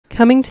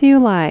Coming to you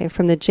live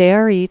from the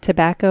JRE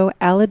Tobacco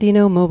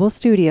Aladino Mobile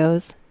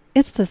Studios,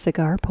 it's the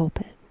Cigar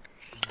Pulpit.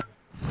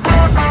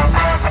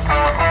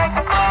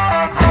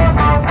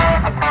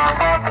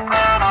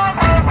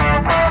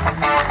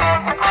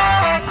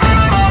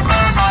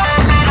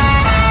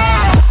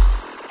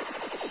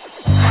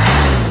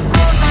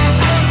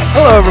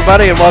 Hello,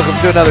 everybody, and welcome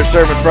to another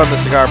sermon from the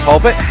Cigar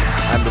Pulpit.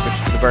 I'm the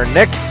Bishop of the Burn,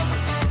 Nick,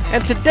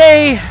 and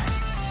today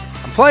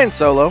I'm flying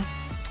solo.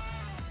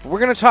 We're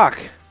going to talk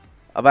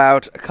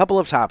about a couple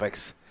of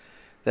topics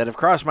that have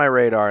crossed my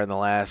radar in the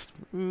last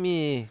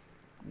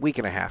week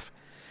and a half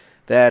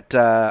that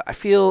I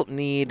feel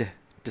need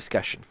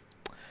discussion.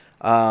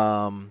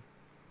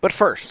 But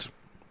first,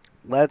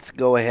 let's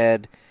go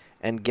ahead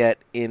and get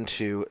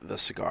into the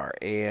cigar.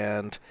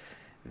 And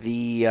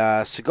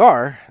the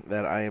cigar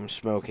that I am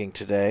smoking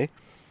today,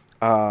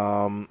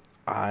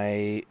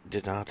 I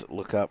did not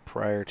look up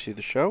prior to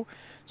the show,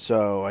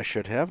 so I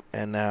should have,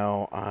 and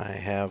now I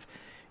have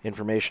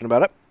information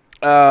about it.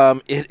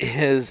 It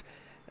is,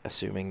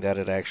 assuming that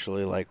it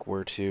actually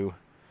were to,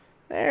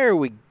 there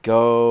we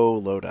go,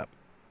 load up.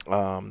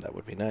 That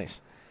would be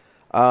nice.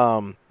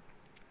 I'm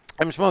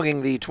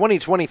smoking the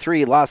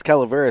 2023 Las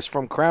Calavares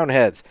from Crown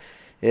Heads.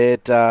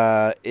 It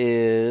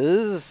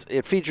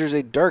features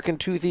a dark and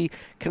toothy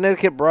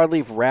Connecticut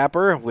broadleaf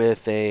wrapper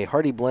with a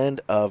hearty blend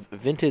of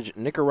vintage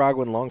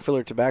Nicaraguan long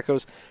filler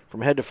tobaccos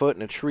from head to foot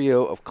in a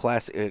trio of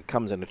classic. It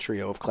comes in a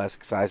trio of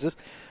classic sizes.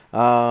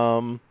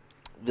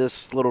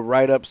 This little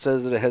write-up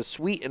says that it has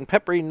sweet and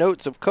peppery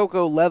notes of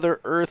cocoa, leather,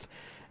 earth,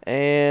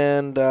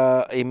 and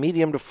a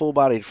medium to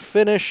full-bodied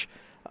finish.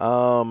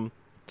 So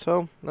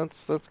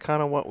that's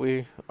kind of what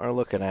we are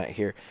looking at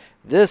here.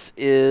 This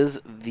is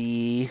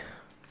the,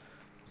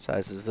 what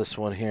size is this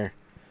one here?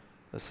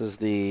 This is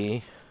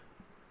the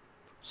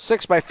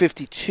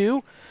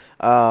 6x52.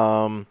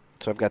 So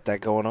I've got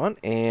that going on,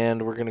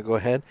 and we're gonna go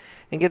ahead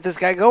and get this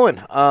guy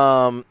going.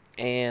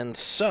 And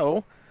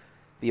so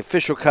the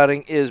official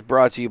cutting is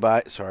brought to you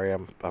by, sorry,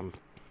 I'm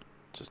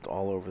just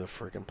all over the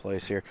freaking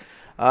place here.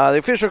 The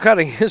official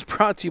cutting is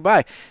brought to you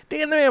by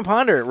Dan the Man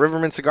Ponder at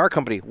Riverman Cigar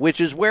Company, which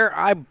is where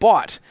I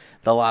bought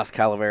the Las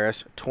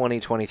Calavares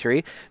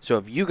 2023. So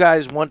if you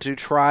guys want to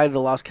try the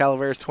Las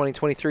Calavares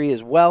 2023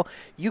 as well,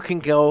 you can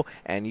go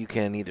and you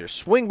can either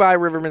swing by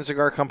Riverman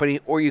Cigar Company,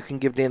 or you can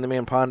give Dan the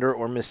Man Ponder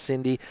or Miss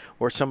Cindy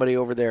or somebody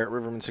over there at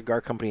Riverman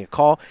Cigar Company a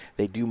call.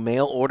 They do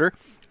mail order.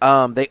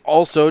 They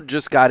also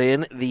just got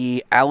in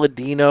the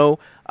Aladino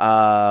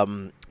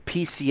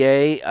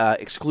PCA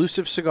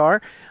exclusive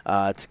cigar.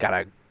 It's got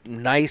a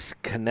nice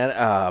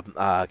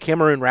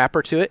Cameroon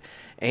wrapper to it,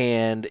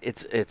 and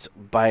it's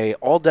by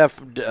all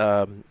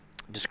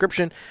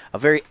description a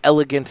very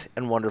elegant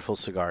and wonderful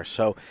cigar.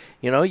 So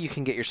you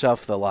can get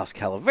yourself the Las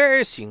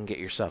Calavares, you can get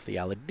yourself the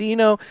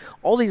Aladino,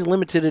 all these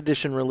limited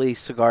edition release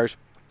cigars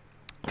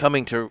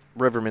coming to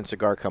Riverman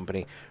Cigar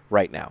Company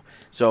right now.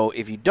 So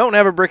if you don't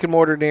have a brick and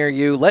mortar near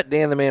you, let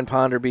Dan the Man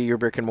Ponder be your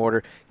brick and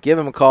mortar. Give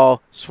him a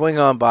call, swing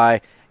on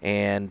by,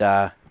 and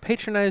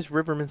patronize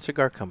Riverman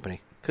Cigar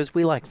Company, because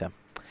we like them.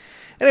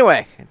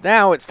 Anyway,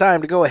 now it's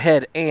time to go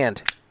ahead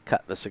and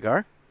cut the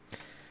cigar.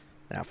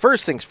 Now,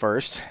 first things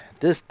first,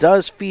 this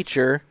does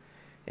feature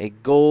a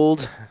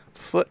gold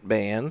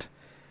footband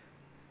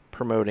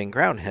promoting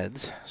Crown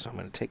Heads. So I'm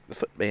going to take the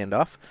footband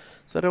off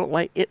so I don't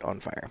light it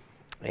on fire.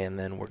 And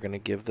then we're going to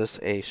give this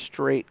a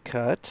straight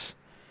cut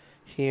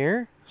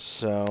here.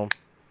 So,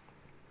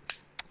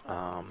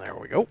 there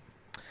we go.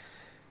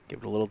 Give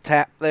it a little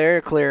tap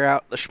there, clear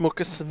out the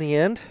schmuckus in the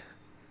end.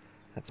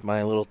 That's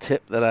my little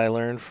tip that I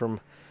learned from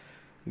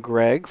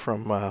Greg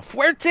from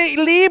Fuerte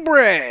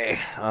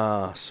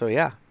Libre. So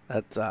yeah,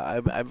 that's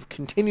I've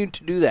continued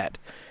to do that,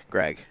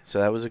 Greg. So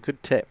that was a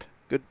good tip,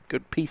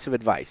 good piece of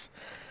advice.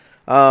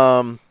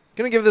 Gonna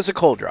give this a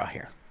cold draw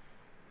here.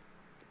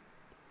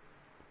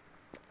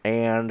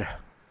 And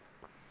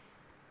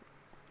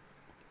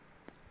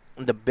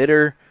the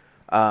bitter,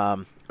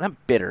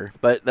 not bitter,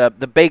 but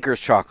the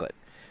baker's chocolate,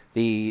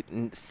 the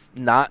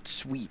not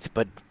sweet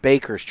but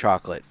baker's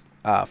chocolate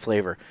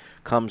flavor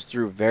comes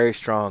through very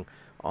strong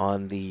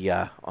on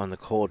the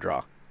cold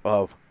draw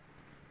of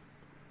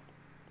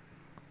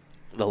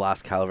the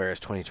Las Calavares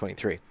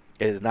 2023.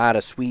 It is not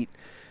a sweet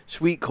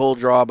cold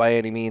draw by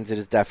any means. It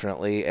is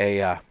definitely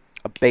a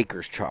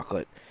baker's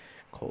chocolate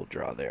cold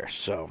draw there.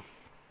 So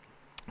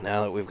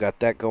now that we've got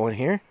that going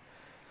here,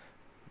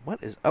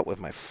 what is up with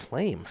my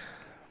flame?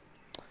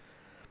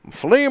 My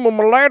flame on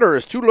my lighter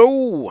is too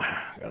low.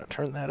 Gotta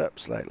turn that up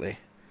slightly.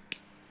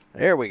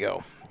 There we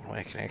go. Oh,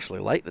 I can actually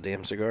light the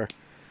damn cigar.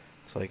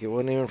 It's like it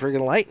wasn't even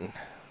freaking lighting.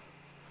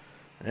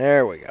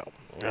 There we go.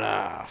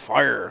 Ah,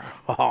 fire.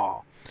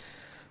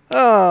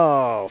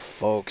 Oh,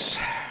 folks.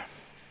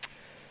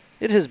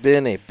 It has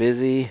been a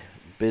busy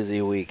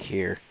week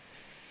here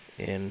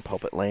in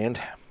Pulpit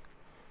Land.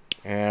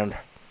 And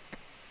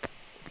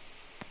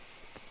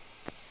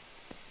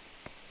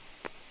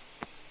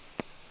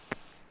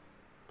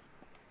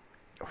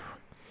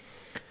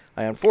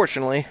I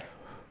unfortunately,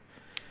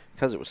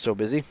 because it was so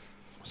busy,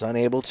 was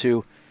unable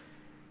to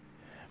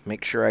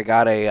make sure I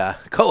got a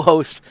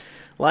co-host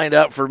lined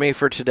up for me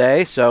for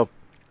today. So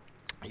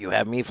you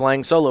have me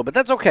flying solo, but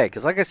that's okay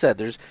because, like I said,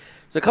 there's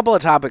a couple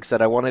of topics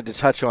that I wanted to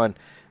touch on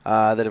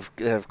that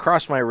have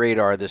crossed my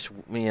radar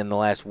in the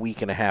last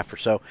week and a half or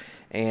so,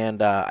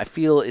 and I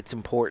feel it's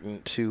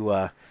important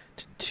to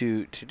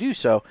do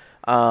so.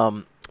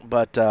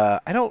 But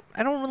I don't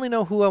really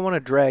know who I want to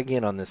drag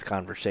in on this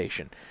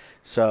conversation.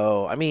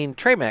 So, I mean,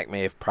 Trey Mack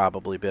may have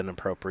probably been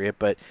appropriate,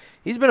 but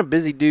he's been a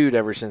busy dude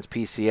ever since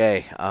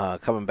PCA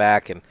coming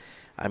back, and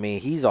I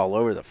mean, he's all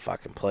over the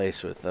fucking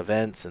place with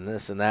events and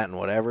this and that and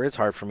whatever. It's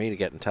hard for me to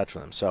get in touch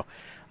with him. So,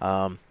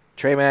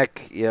 Trey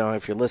Mack,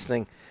 if you're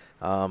listening,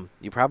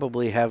 you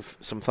probably have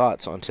some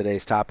thoughts on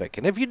today's topic.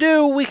 And if you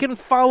do, we can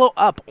follow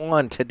up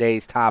on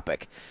today's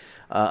topic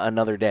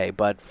another day.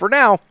 But for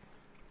now,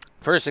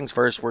 first things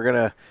first, we're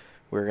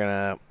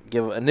gonna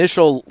give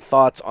initial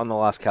thoughts on the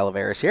Las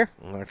Calavares here.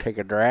 I'm gonna take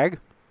a drag.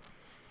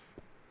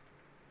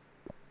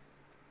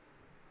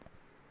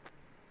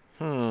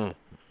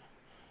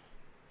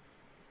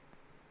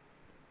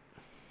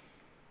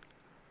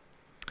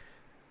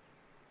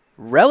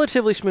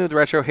 Relatively smooth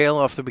retro hail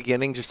off the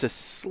beginning, just a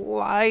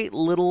slight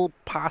little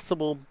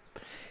possible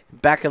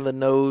back of the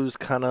nose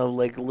kind of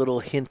like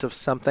little hint of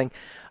something.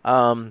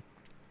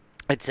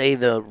 I'd say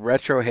the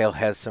retro hail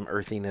has some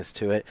earthiness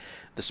to it.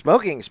 The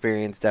smoking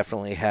experience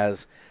definitely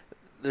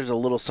there's a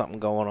little something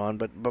going on,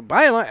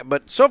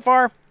 but so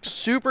far,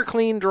 super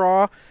clean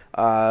draw,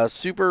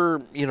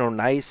 super,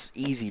 nice,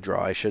 easy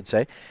draw, I should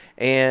say.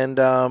 And,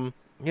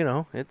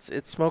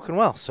 it's smoking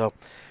well. So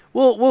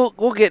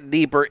we'll get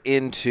deeper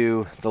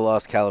into the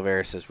Las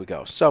Calavares as we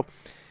go. So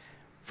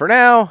for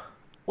now,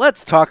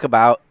 let's talk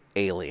about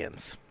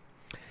aliens.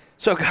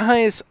 So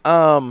guys,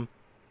 at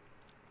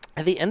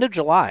the end of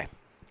July,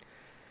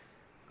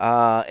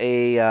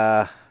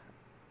 a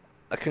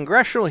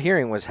congressional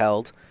hearing was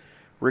held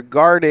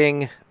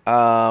regarding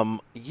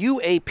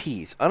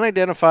UAPs,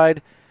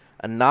 unidentified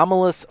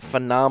anomalous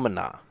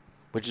phenomena,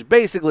 which is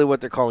basically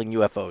what they're calling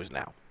UFOs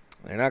now.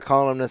 They're not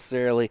calling them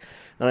necessarily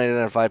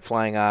unidentified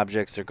flying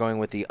objects. They're going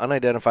with the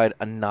unidentified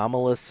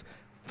anomalous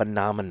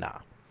phenomena.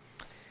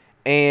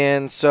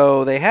 And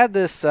so they had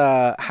this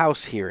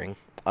House hearing,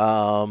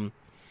 and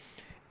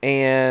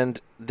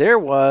there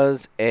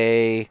was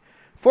a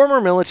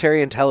former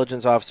military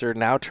intelligence officer,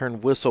 now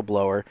turned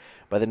whistleblower,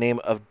 by the name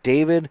of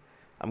David.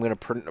 I'm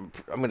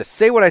gonna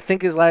say what I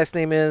think his last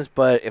name is,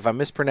 but if I'm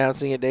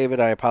mispronouncing it, David,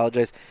 I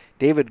apologize.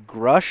 David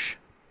Grush.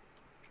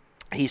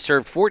 He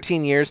served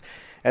 14 years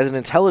as an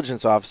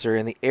intelligence officer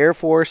in the Air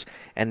Force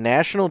and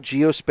National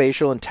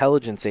Geospatial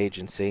Intelligence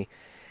Agency.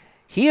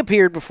 He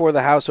appeared before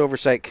the House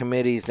Oversight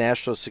Committee's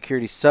National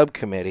Security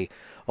Subcommittee,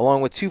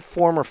 along with two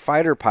former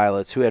fighter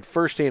pilots who had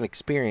first-hand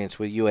experience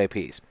with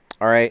UAPs.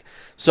 All right,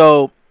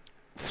 so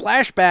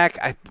flashback,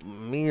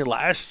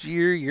 last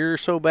year or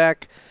so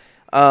back,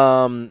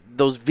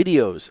 those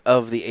videos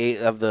of the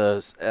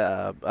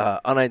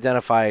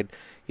unidentified,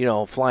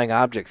 flying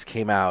objects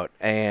came out,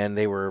 and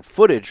they were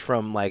footage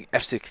from like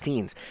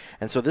F-16s,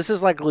 and so this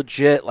is like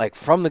legit, like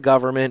from the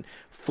government,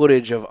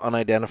 footage of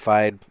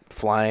unidentified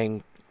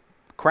flying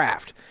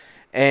craft,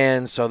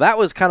 and so that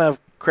was kind of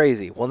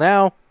crazy. Well,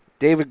 now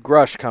David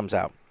Grush comes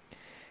out,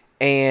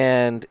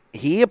 and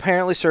he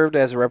apparently served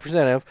as a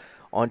representative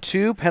on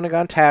two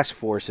Pentagon task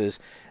forces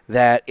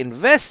that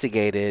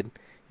investigated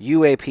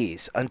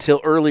UAPs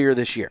until earlier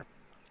this year.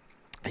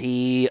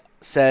 He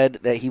said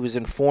that he was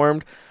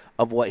informed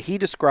of what he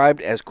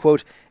described as,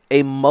 quote,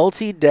 a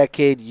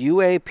multi-decade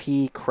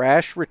UAP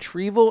crash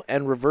retrieval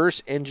and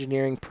reverse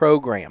engineering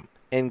program,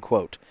 end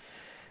quote,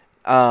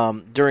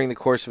 during the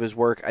course of his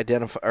work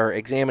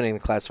examining the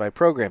classified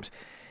programs.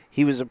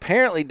 He was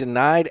apparently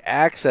denied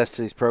access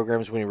to these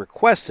programs when he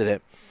requested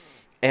it,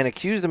 and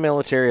accused the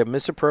military of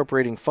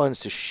misappropriating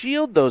funds to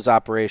shield those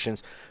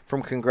operations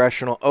from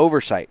congressional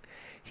oversight.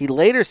 He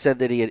later said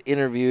that he had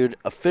interviewed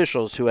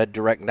officials who had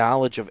direct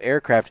knowledge of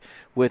aircraft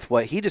with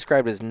what he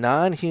described as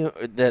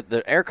that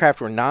the aircraft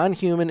were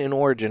non-human in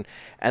origin,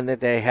 and that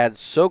they had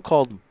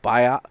so-called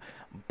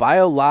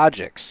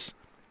biologics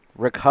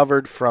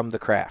recovered from the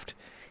craft.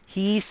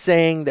 He's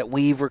saying that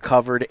we've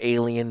recovered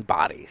alien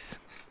bodies,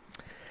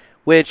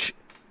 which,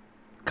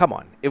 come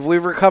on, if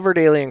we've recovered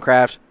alien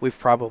craft, we've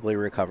probably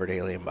recovered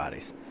alien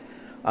bodies.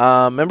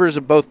 Members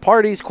of both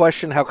parties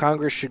questioned how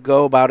Congress should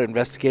go about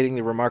investigating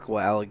the remarkable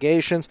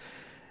allegations,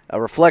 a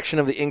reflection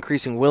of the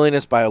increasing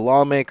willingness by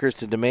lawmakers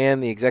to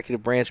demand the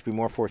executive branch be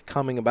more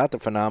forthcoming about the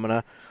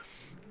phenomena.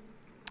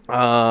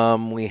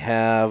 We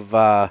have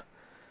a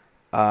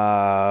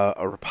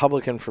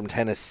Republican from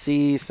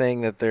Tennessee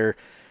saying that they're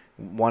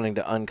wanting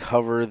to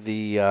uncover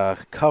the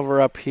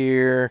cover-up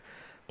here,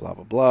 blah,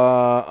 blah,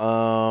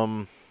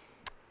 blah.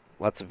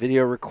 Lots of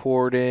video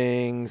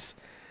recordings.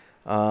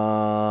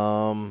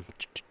 The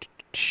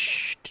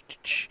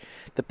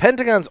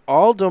Pentagon's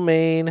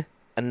All-Domain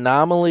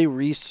Anomaly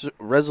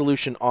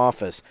Resolution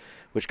Office,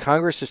 which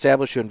Congress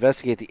established to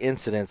investigate the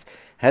incidents,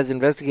 has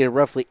investigated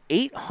roughly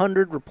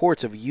 800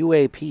 reports of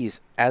UAPs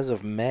as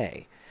of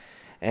May.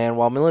 And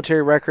while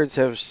military records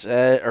have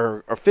said,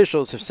 or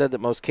officials have said that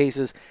most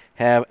cases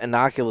have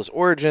innocuous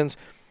origins,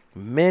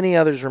 many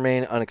others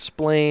remain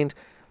unexplained.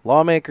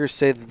 Lawmakers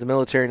say that the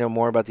military know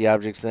more about the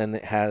objects than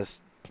it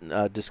has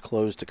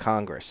disclosed to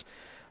Congress.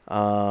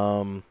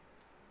 In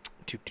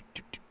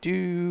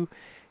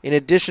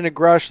addition to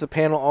Grush, the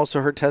panel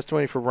also heard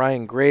testimony from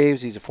Ryan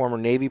Graves. He's a former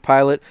Navy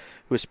pilot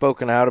who has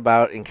spoken out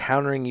about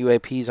encountering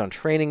UAPs on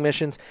training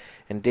missions,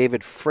 and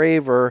David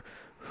Fravor,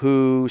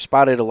 who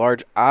spotted a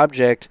large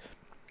object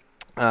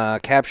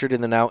captured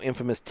in the now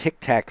infamous Tic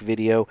Tac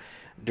video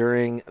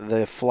during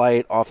the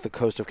flight off the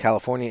coast of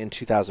California in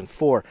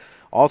 2004.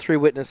 All three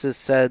witnesses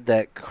said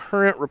that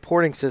current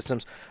reporting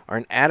systems are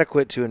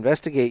inadequate to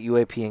investigate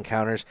UAP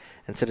encounters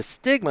and said a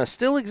stigma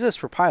still exists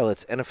for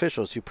pilots and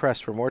officials who press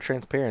for more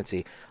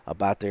transparency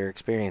about their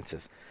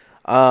experiences.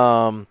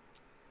 And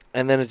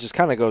then it just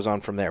kind of goes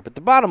on from there. But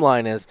the bottom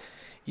line is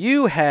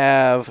you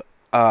have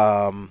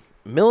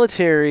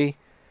military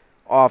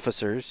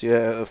officers, you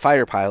have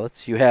fighter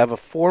pilots, you have a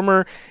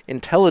former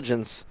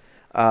intelligence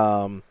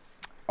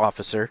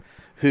officer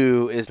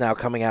who is now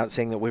coming out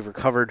saying that we've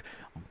recovered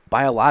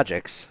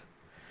biologics,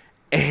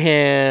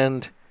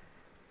 and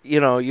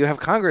you have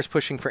Congress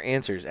pushing for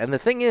answers. And the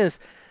thing is,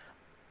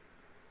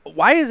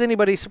 why is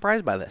anybody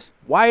surprised by this?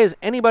 Why is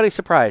anybody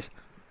surprised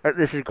that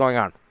this is going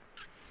on?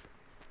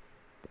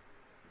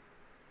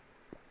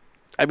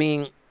 I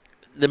mean,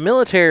 the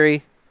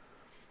military,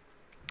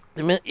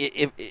 let's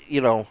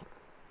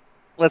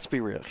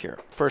be real here.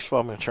 First of all,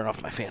 I'm going to turn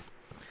off my fan.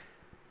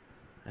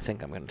 I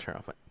think I'm going to turn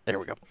off my, there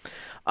we go.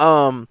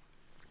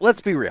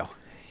 Let's be real.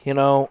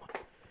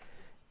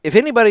 If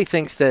anybody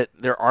thinks that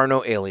there are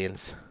no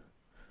aliens,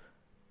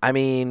 I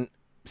mean,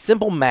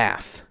 simple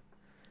math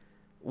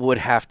would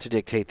have to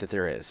dictate that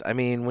there is. I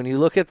mean, when you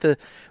look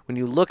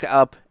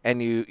up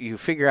and you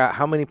figure out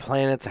how many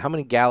planets, how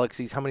many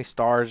galaxies, how many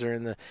stars are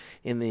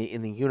in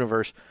the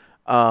universe,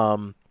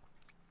 I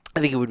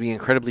think it would be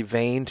incredibly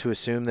vain to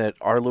assume that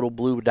our little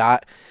blue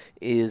dot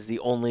is the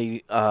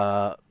only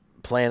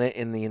planet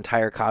in the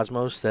entire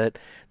cosmos that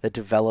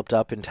developed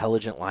up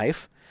intelligent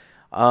life.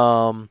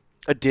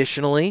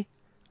 Additionally,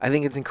 I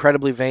think it's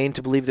incredibly vain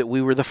to believe that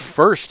we were the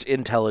first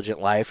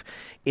intelligent life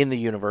in the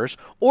universe,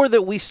 or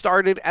that we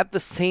started at the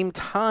same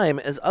time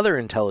as other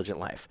intelligent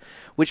life,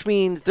 which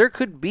means there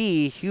could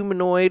be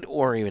humanoid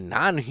or even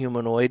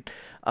non-humanoid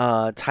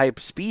type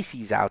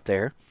species out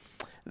there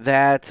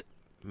that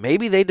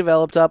maybe they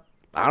developed up,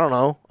 I don't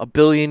know, 1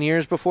 billion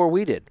years before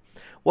we did.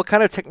 What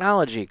kind of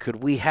technology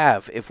could we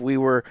have if we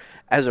were,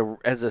 as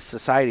a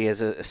society,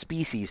 as a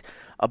species,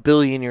 1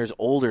 billion years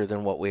older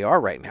than what we are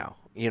right now?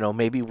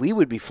 Maybe we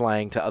would be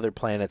flying to other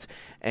planets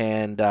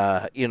and,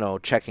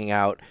 checking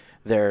out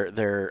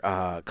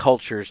their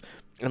cultures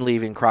and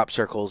leaving crop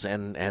circles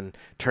and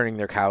turning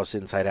their cows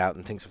inside out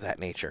and things of that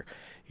nature.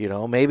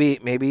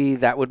 Maybe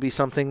that would be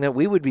something that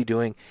we would be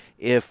doing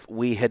if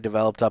we had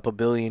developed up 1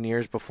 billion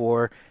years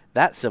before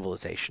that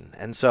civilization.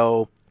 And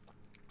so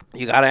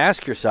you got to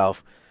ask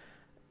yourself,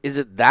 is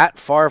it that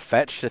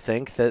far-fetched to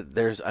think that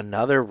there's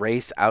another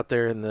race out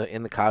there in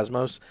the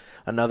cosmos,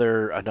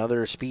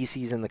 another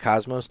species in the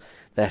cosmos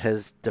that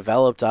has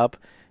developed up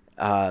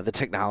the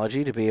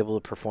technology to be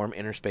able to perform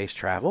interspace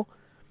travel?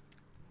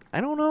 I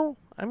don't know.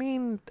 I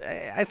mean,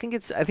 I think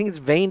it's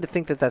vain to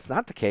think that that's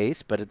not the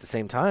case, but at the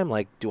same time,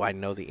 like, do I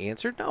know the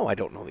answer? No, I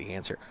don't know the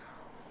answer.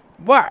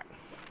 But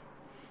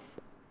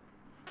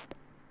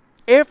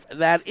if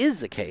that is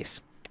the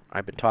case,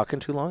 I've been talking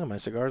too long and my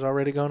cigar's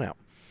already gone out.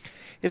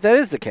 If that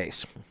is the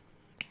case,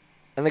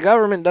 and the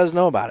government does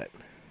know about it,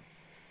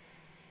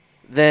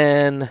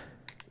 then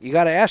you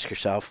got to ask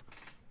yourself,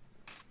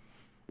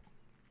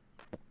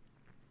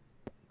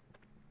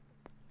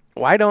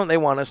 why don't they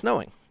want us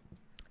knowing?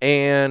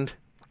 And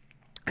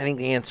I think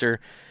the answer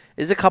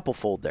is a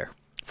couple-fold there.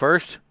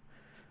 First,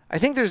 I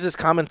think there's this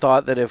common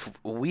thought that if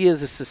we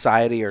as a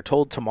society are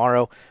told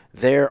tomorrow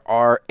there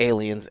are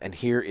aliens and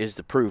here is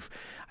the proof,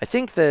 I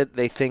think that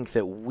they think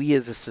that we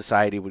as a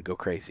society would go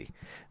crazy,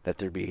 that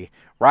there'd be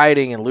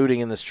rioting and looting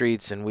in the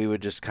streets and we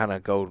would just kind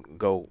of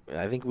go.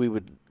 I think we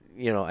would,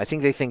 I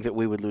think they think that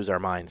we would lose our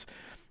minds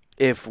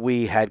if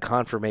we had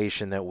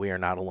confirmation that we are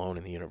not alone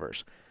in the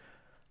universe.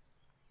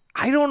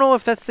 I don't know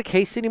if that's the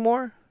case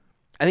anymore.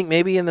 I think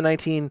maybe in the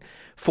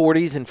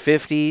 1940s and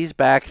 50s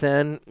back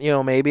then,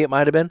 maybe it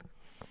might have been.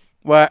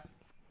 But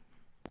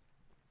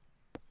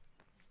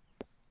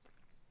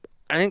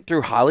I think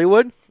through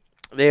Hollywood,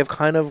 they have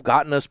kind of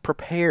gotten us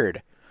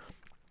prepared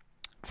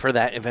for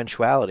that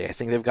eventuality. I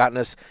think they've gotten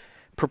us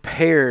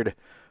prepared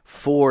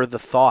for the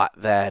thought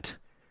that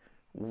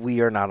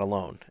we are not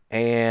alone.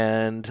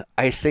 And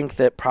I think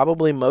that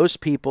probably most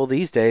people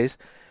these days,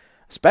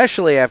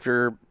 especially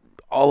after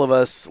all of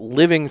us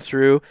living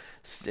through,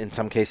 in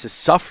some cases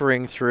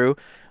suffering through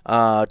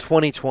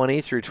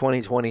 2020 through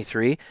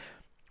 2023,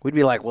 we'd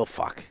be like, well,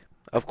 fuck.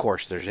 Of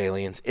course there's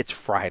aliens. It's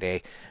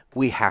Friday.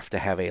 We have to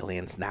have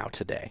aliens now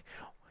today.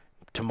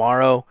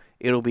 Tomorrow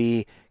it'll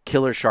be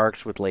killer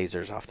sharks with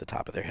lasers off the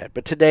top of their head.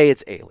 But today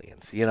it's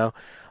aliens,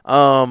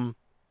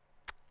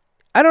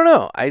 I don't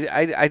know.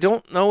 I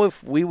don't know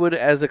if we would,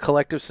 as a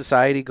collective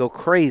society, go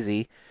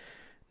crazy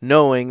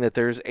knowing that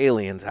there's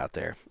aliens out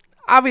there.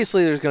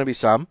 Obviously, there's going to be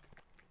some.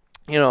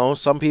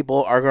 Some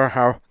people are going to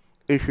have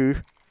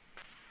issues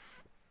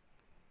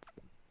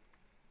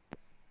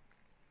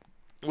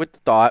with the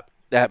thought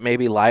that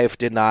maybe life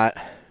did not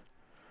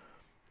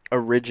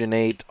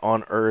originate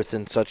on Earth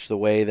in such the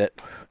way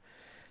that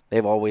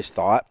they've always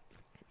thought,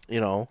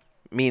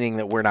 meaning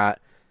that we're not,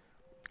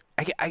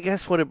 I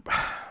guess we're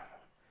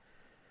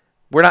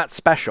not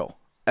special.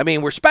 I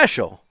mean, we're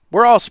special.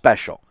 We're all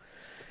special.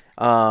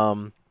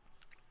 Neil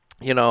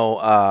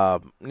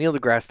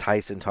deGrasse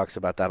Tyson talks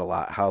about that a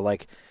lot, how,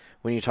 like,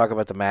 when you talk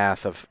about the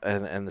math of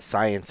and the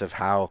science of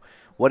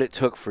what it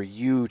took for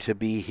you to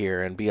be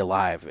here and be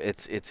alive,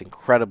 it's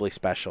incredibly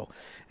special,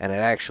 and it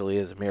actually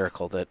is a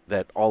miracle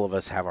that all of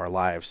us have our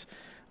lives,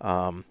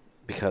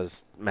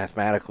 because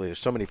mathematically there's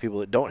so many people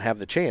that don't have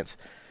the chance.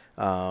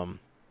 But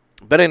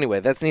anyway,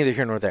 that's neither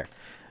here nor there.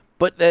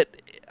 But that,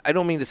 I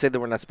don't mean to say that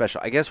we're not special.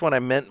 I guess what I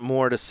meant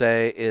more to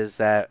say is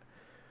that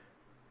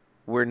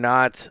we're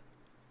not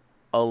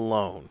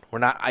alone. We're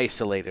not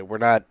isolated. We're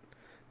not,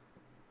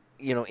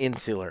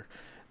 insular.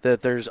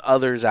 That there's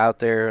others out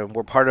there, and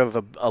we're part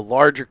of a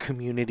larger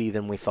community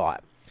than we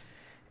thought.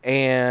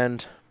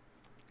 And,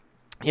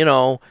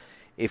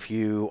 if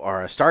you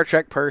are a Star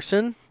Trek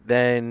person,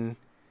 then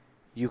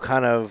you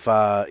kind of,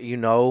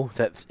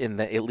 that in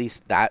at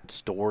least that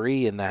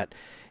story, in that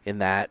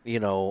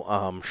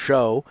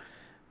show,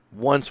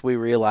 once we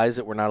realize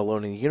that we're not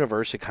alone in the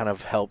universe, it kind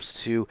of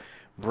helps to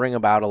bring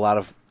about a lot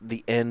of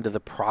the end of the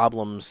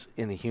problems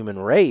in the human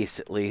race,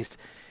 at least,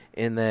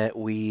 in that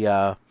we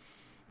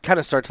kind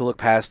of start to look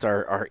past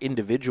our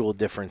individual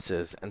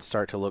differences and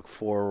start to look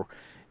forward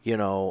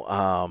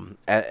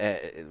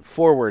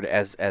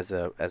as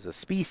a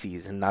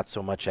species, and not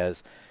so much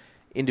as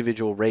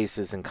individual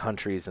races and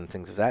countries and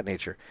things of that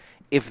nature.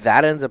 If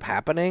that ends up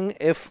happening,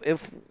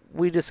 if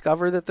we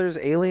discover that there's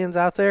aliens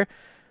out there,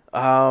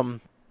 that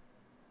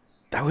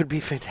would be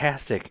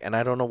fantastic, and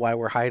I don't know why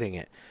we're hiding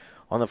it.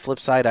 On the flip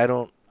side, I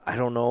don't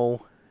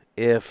know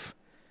if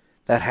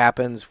that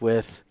happens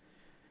with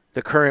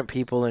the current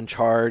people in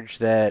charge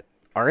that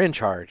are in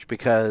charge,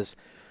 because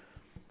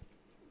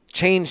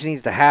change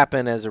needs to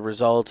happen as a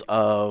result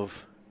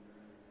of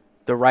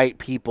the right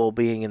people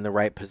being in the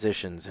right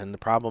positions. And the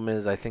problem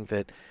is, I think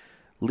that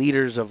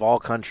leaders of all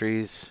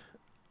countries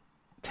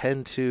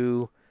tend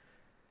to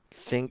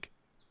think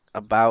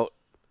about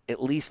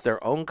at least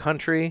their own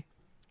country,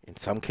 in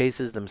some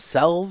cases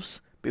themselves,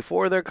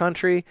 before their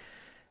country.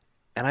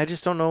 And I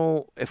just don't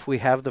know if we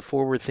have the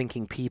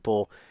forward-thinking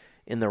people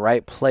in the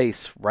right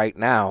place right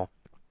now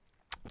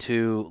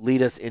to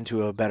lead us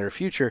into a better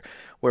future,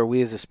 where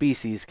we as a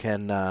species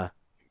can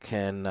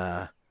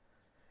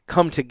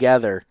come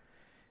together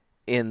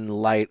in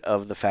light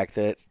of the fact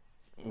that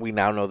we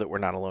now know that we're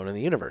not alone in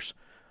the universe.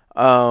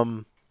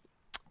 So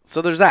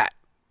there's that.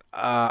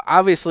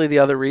 Obviously, the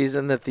other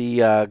reason that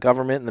the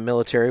government and the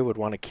military would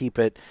want to keep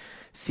it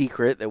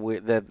secret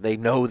that they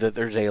know that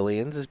there's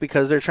aliens is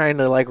because they're trying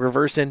to, like,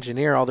 reverse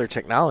engineer all their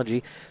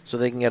technology so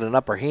they can get an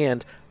upper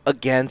hand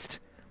against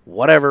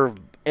whatever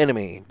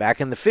enemy.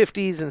 Back in the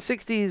 50s and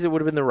 60s, it would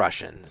have been the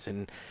Russians,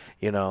 and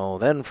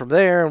then from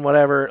there and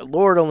whatever,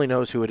 Lord only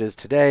knows who it is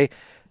today.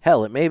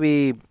 Hell, it may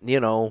be the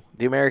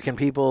American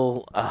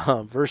people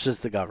versus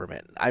the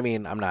government. I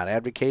mean, I'm not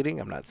advocating,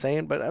 I'm not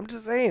saying, but I'm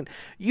just saying,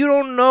 you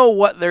don't know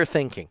what they're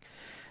thinking.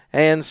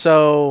 And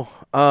so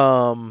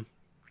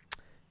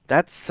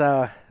that's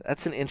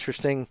an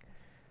interesting,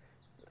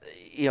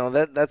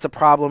 that's a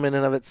problem in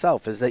and of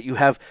itself, is that you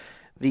have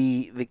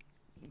the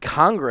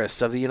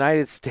Congress of the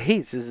United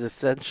States is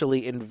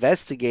essentially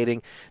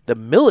investigating the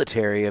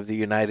military of the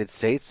United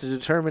States to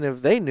determine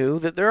if they knew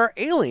that there are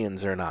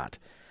aliens or not.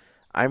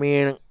 I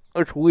mean,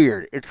 it's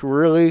weird. It's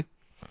really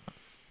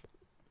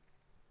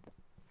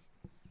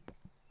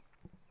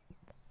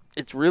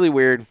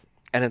weird,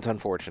 and it's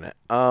unfortunate.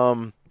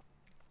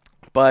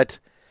 But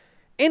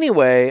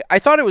anyway, I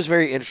thought it was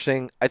very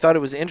interesting. I thought it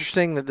was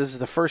interesting that this is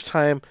the first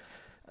time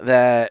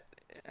that,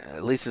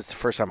 at least it's the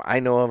first time I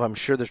know of. I'm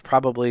sure there's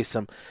probably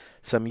some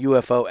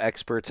UFO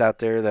experts out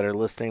there that are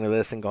listening to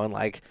this and going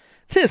like,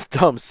 this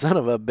dumb son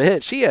of a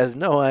bitch, he has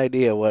no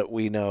idea what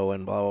we know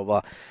and blah, blah,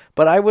 blah.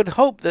 But I would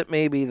hope that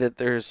maybe that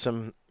there's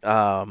some,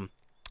 I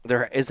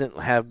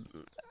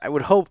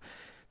would hope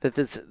that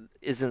this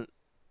isn't,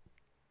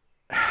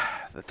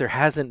 that there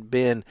hasn't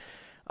been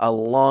a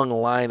long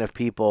line of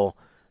people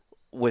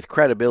with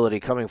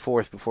credibility coming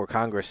forth before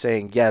Congress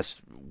saying,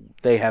 yes,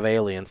 they have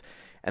aliens.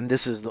 And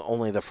this is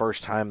only the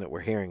first time that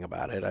we're hearing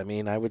about it. I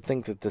mean, I would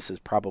think that this is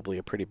probably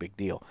a pretty big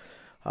deal.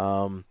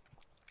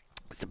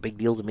 It's a big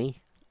deal to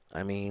me.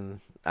 I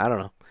mean, I don't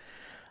know.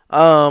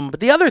 But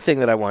the other thing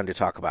that I wanted to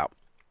talk about.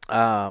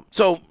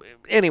 So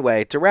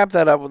anyway, to wrap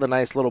that up with a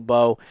nice little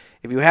bow,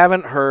 if you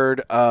haven't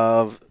heard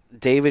of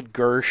David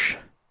Gersh,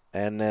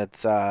 and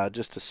it's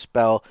just to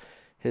spell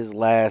his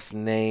last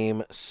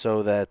name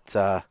so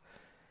that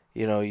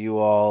you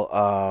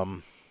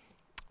all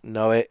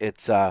know it.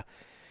 It's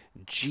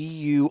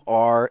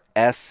Gursch,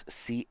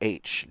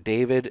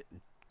 David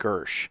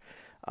Gersh.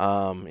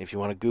 If you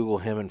want to Google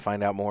him and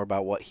find out more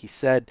about what he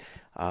said,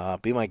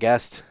 be my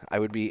guest. I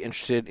would be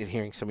interested in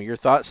hearing some of your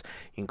thoughts.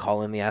 You can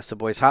call in the Ask the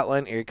Boys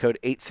hotline, area code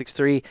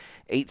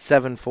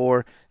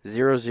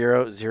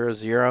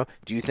 863-874-0000.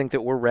 Do you think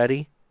that we're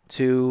ready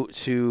to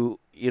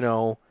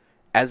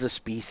as a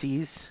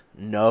species,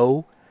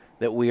 know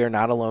that we are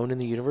not alone in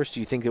the universe?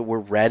 Do you think that we're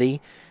ready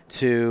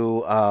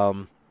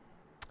to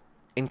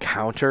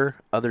encounter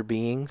other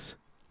beings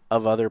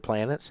of other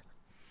planets?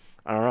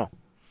 I don't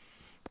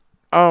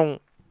know.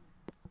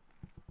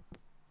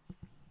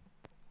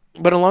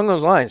 But along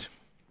those lines,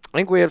 I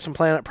think we have some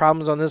planet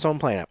problems on this own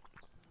planet.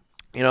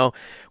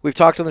 We've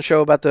talked on the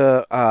show about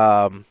the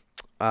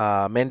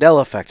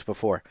Mandela Effect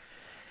before.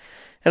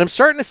 And I'm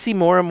starting to see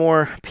more and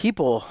more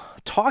people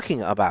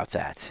talking about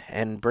that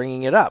and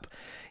bringing it up.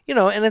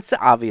 And it's the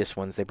obvious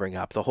ones they bring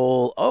up. The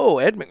whole,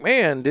 Ed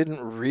McMahon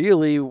didn't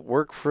really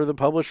work for the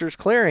Publishers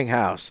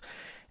Clearinghouse.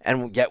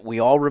 And yet we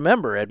all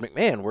remember Ed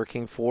McMahon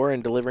working for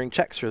and delivering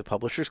checks for the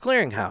Publishers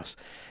Clearinghouse.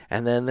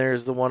 And then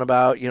there's the one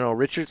about,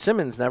 Richard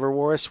Simmons never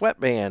wore a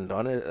sweatband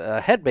on a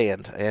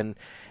headband. And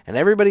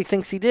everybody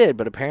thinks he did,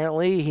 but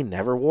apparently he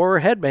never wore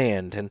a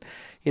headband. And,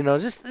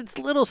 just it's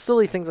little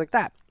silly things like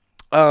that.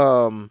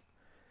 But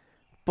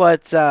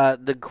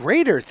the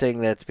greater thing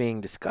that's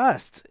being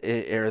discussed,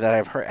 or that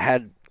I've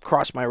had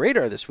crossed my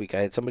radar this week,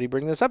 I had somebody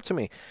bring this up to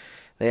me.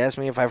 They asked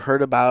me if I've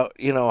heard about,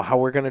 how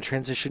we're going to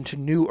transition to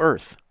New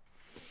Earth.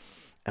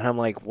 And I'm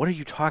like, what are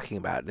you talking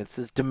about? And it's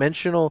this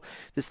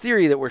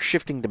theory that we're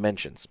shifting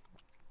dimensions.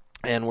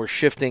 And we're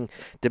shifting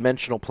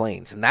dimensional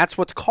planes. And that's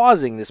what's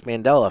causing this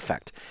Mandela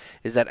Effect,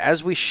 is that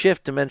as we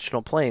shift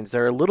dimensional planes,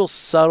 there are little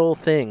subtle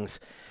things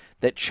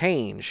that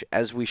change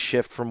as we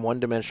shift from one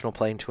dimensional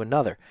plane to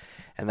another.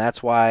 And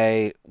that's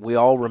why we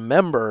all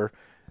remember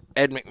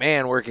Ed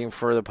McMahon working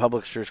for the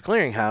Publishers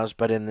Clearinghouse,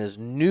 but in this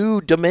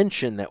new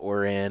dimension that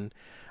we're in,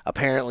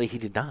 apparently he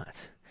did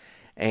not.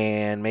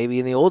 And maybe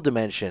in the old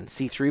dimension,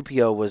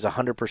 C-3PO was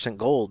 100%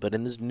 gold, but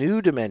in this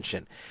new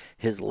dimension,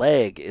 his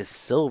leg is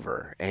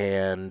silver.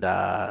 And,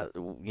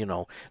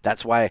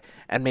 that's why,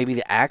 and maybe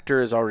the actor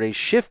is already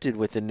shifted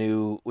with the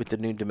new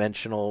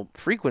dimensional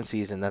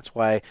frequencies. And that's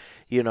why,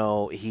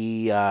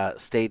 he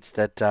states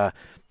that,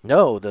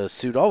 no, the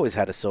suit always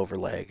had a silver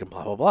leg and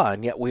blah, blah, blah.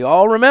 And yet we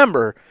all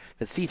remember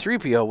that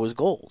C-3PO was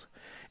gold.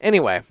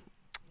 Anyway,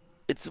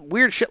 it's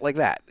weird shit like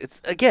that.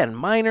 It's, again,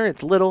 minor,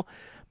 it's little,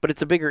 but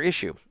it's a bigger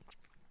issue.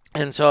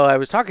 And so I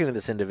was talking to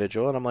this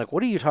individual, and I'm like,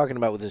 what are you talking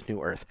about with this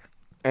New Earth?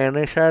 And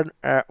they said,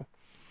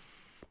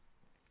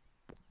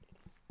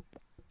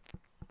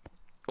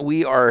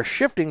 we are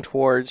shifting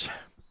towards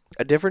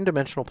a different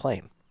dimensional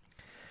plane.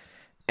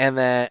 And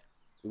that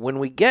when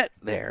we get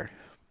there,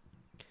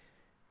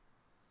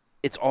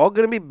 it's all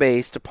going to be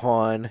based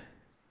upon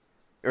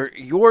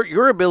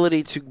your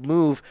ability to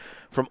move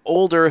from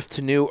old Earth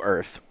to New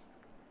Earth.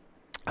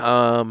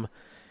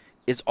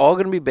 Is all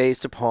going to be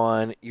based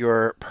upon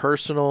your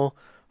personal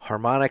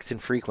harmonics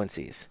and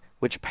frequencies,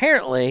 which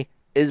apparently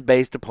is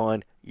based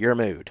upon your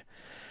mood.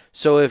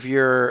 So if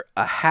you're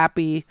a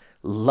happy,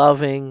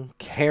 loving,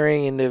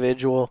 caring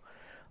individual,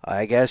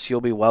 I guess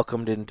you'll be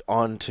welcomed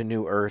onto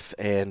New Earth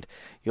and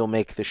you'll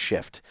make the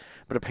shift.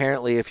 But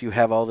apparently if you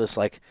have all this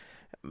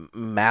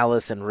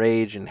malice and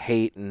rage and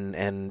hate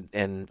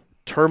and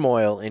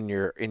turmoil in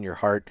your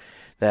heart,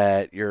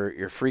 that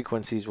your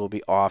frequencies will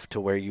be off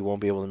to where you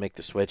won't be able to make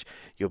the switch.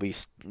 You'll be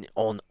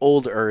on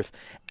old Earth.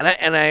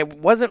 And I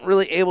wasn't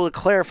really able to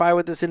clarify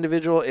with this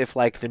individual if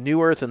the New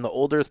Earth and the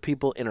old Earth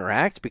people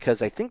interact,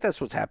 because I think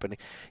that's what's happening.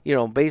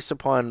 Based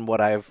upon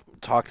what I've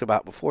talked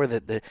about before,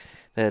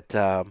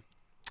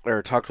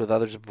 or talked with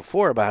others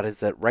before about, is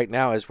that right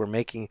now as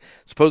we're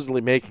supposedly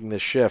making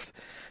this shift,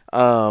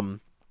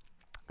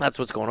 that's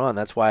what's going on.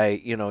 That's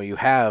why, you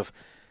have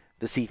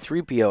the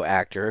C-3PO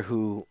actor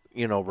who,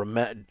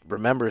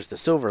 remembers the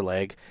silver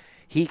leg.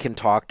 He can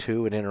talk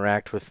to and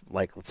interact with,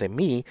 let's say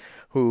me,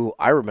 who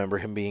I remember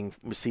him being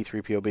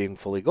C-3PO being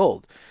fully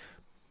gold.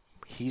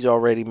 He's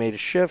already made a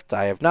shift.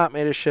 I have not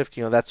made a shift,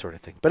 that sort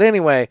of thing. But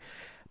anyway,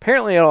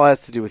 apparently it all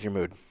has to do with your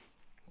mood.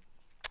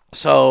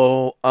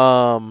 So,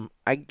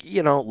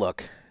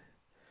 look,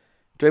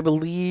 do I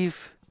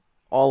believe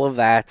all of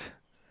that?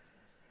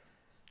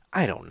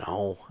 I don't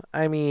know.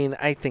 I mean,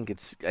 I think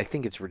it's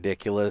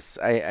ridiculous.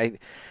 I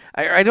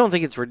don't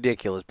think it's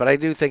ridiculous, but I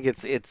do think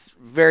it's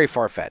very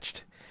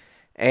far-fetched.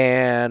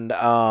 And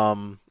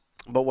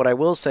but what I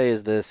will say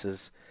is this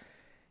is,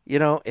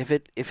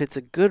 if it's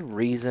a good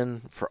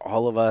reason for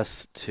all of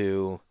us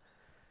to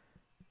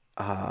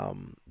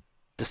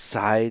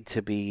decide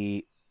to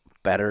be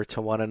better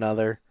to one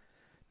another,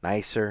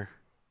 nicer,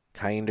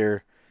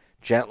 kinder,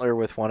 gentler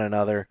with one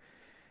another,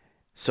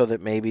 so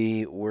that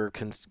maybe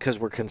because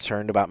we're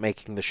concerned about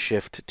making the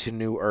shift to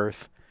New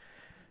Earth,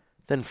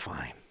 then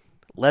fine.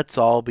 Let's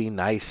all be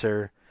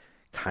nicer,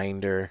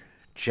 kinder,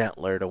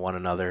 gentler to one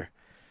another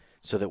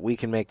so that we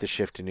can make the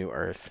shift to New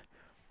Earth.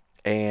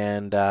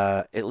 And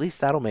at least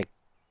that'll make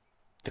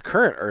the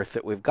current Earth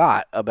that we've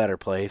got a better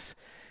place.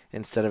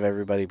 instead of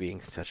everybody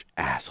being such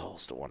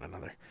assholes to one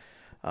another.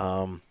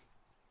 So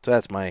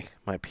that's my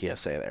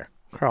PSA there.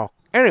 So,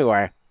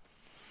 anyway,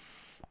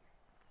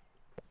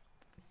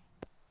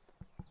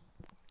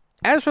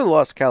 as for the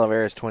Las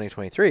Calavares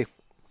 2023,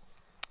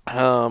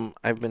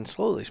 I've been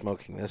slowly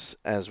smoking this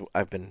as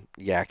I've been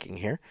yakking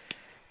here,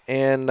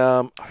 and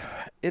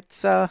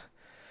it's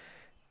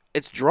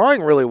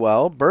drawing really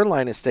well. Burn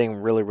line is staying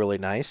really, really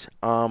nice.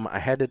 I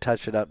had to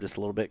touch it up just a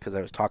little bit because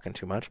I was talking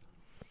too much.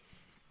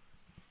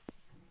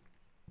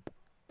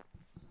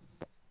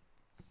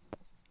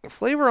 The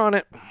flavor on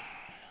it,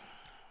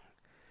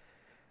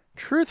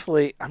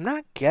 truthfully, I'm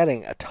not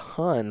getting a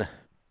ton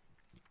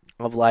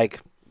of like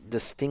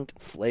distinct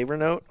flavor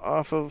note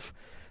off of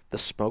the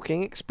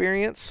smoking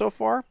experience so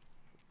far.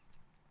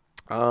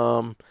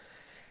 I'll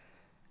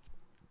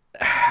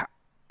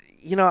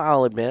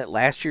admit,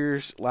 last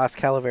year's Las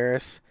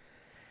Calavares,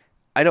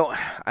 I don't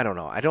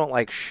know. I don't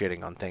like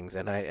shitting on things,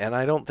 and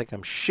I don't think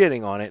I'm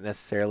shitting on it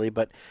necessarily,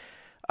 but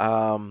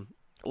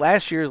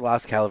last year's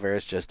Las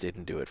Calavares just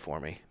didn't do it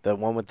for me. The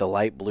one with the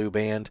light blue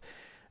band,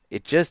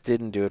 it just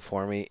didn't do it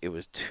for me. It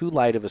was too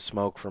light of a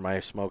smoke for my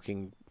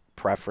smoking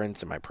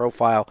preference and my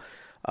profile.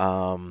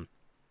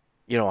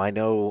 I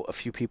know a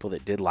few people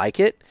that did like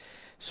it,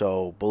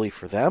 so bully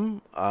for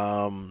them.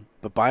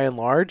 But by and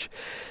large,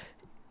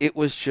 it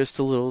was just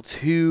a little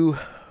too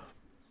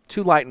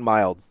light and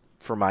mild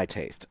for my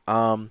taste.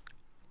 So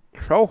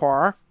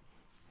far,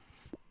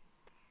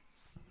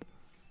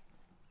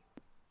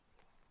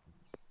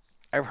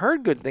 I've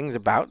heard good things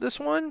about this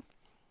one.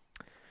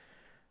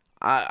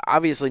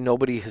 Obviously,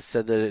 nobody has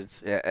said that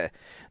it's...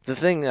 the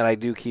thing that I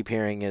do keep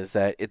hearing is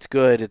that it's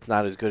good. It's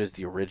not as good as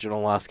the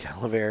original Las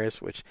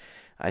Calavares, which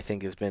I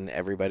think has been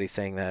everybody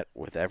saying that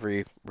with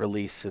every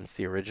release since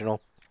the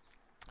original.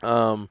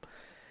 But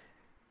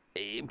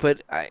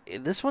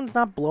this one's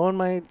not blowing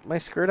my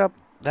skirt up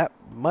that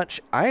much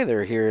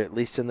either here, at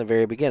least in the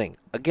very beginning.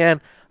 Again,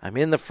 I'm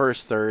in the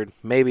first third.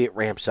 Maybe it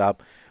ramps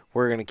up.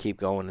 We're going to keep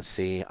going to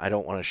see. I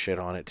don't want to shit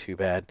on it too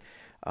bad,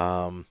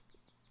 right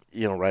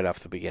off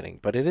the beginning.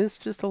 But it is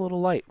just a little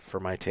light for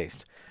my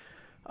taste.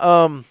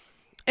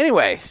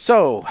 Anyway,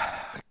 so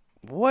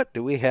what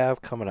do we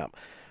have coming up?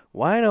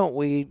 Why don't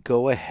we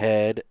go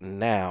ahead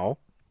now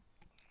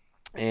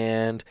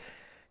and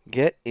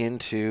get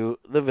into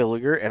the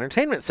Villiger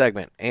Entertainment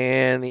segment.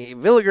 And the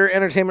Villiger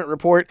Entertainment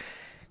Report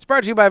is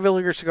brought to you by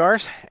Villiger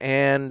Cigars.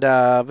 And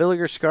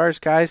Villiger Cigars,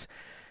 guys,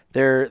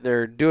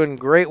 they're doing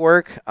great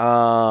work.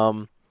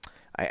 I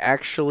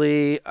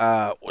actually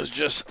was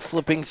just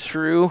flipping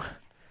through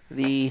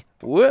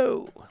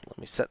let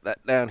me set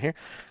that down here,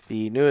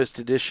 the newest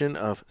edition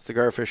of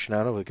Cigar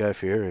Aficionado with Guy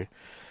Fieri.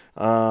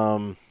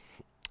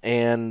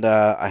 And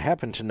I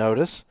happened to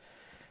notice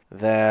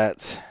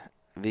that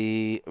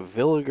the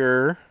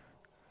Villiger,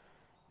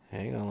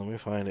 hang on, let me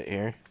find it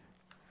here.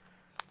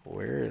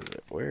 Where is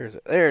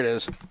it? There it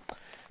is.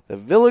 The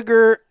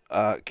Villiger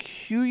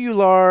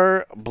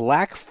Cuellar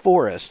Black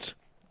Forest.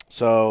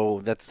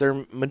 So that's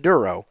their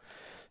Maduro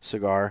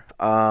cigar.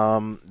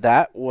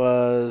 That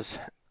was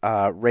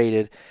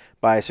rated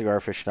by Cigar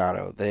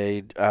Aficionado.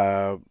 They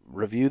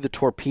review the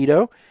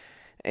Torpedo,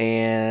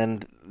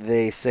 and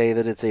they say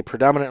that it's a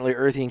predominantly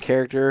earthy in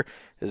character.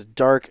 This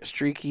dark,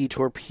 streaky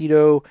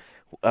Torpedo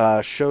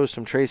shows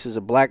some traces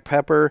of black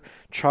pepper,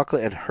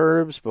 chocolate, and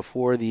herbs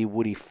before the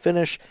woody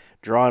finish,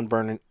 drawn,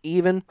 burn, and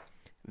even.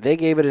 They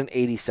gave it an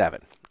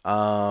 87.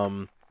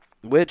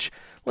 Which,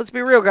 let's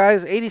be real,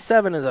 guys,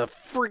 87 is a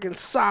freaking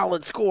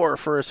solid score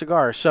for a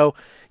cigar. So,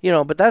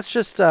 but that's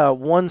just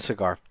one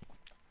cigar.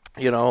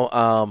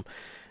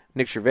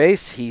 Nick Gervais,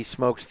 he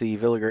smoked the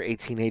Villiger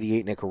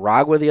 1888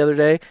 Nicaragua the other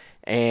day,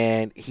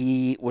 and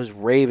he was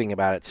raving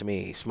about it to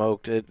me. He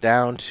smoked it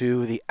down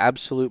to the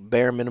absolute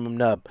bare minimum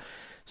nub.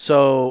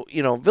 So,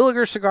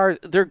 Villiger cigars,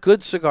 they're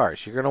good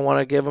cigars. You're going to want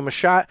to give them a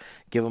shot,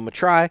 give them a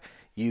try.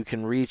 You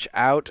can reach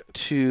out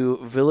to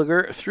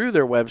Villiger through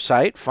their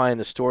website, find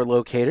the store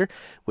locator,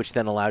 which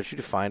then allows you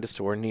to find a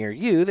store near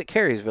you that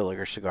carries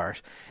Villiger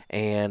cigars.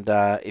 And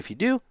if you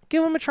do,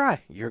 give them a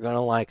try. You're going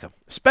to like them,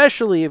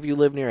 especially if you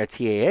live near a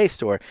TAA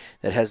store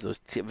that has those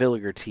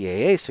Villiger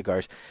TAA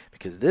cigars,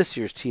 because this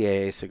year's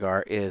TAA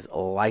cigar is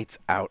lights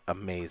out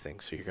amazing.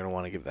 So you're going to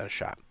want to give that a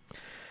shot.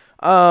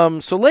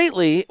 So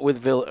lately,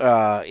 with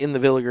in the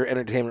Villiger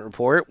Entertainment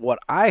Report, what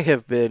I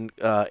have been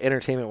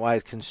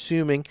entertainment-wise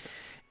consuming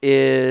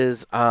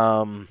is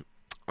I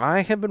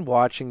have been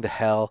watching the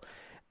hell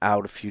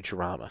out of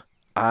Futurama.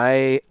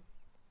 I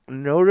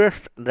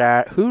noticed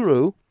that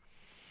Hulu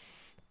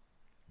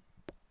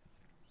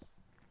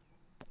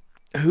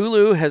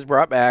has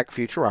brought back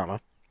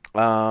Futurama.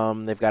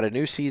 They've got a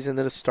new season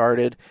that has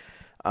started.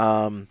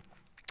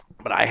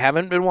 But I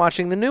haven't been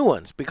watching the new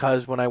ones,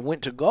 because when I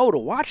went to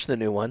watch the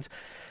new ones,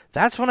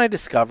 that's when I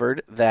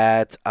discovered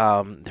that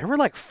there were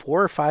like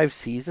 4 or 5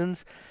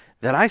 seasons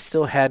that I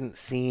still hadn't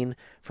seen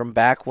from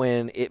back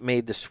when it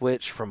made the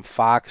switch from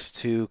Fox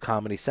to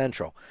Comedy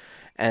Central.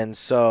 And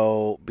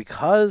so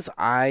because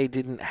I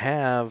didn't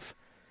have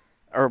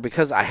or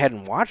because I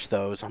hadn't watched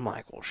those, I'm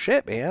like, well,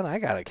 shit, man, I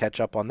got to catch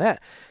up on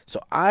that.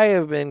 So I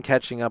have been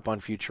catching up on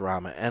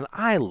Futurama, and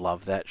I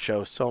love that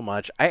show so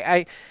much.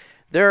 As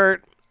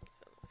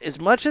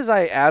much as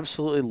I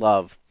absolutely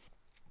love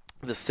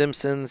The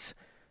Simpsons,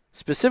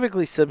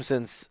 specifically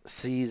Simpsons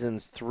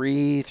seasons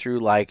 3 through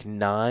like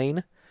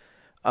 9,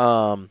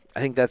 I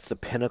think that's the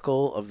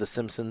pinnacle of The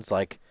Simpsons,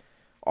 like,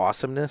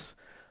 awesomeness.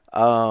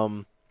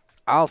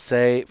 I'll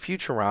say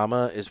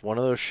Futurama is one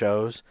of those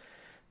shows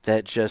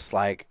that just,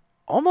 like,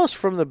 almost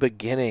from the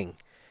beginning,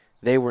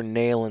 they were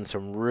nailing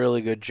some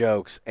really good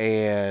jokes,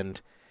 and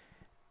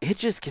it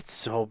just gets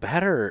so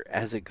better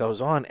as it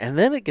goes on. And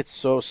then it gets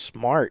so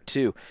smart,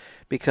 too,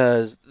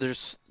 because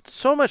there's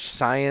so much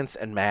science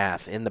and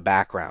math in the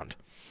background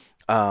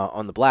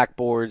on the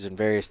blackboards and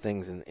various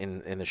things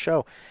in the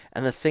show.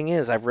 And the thing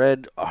is, I've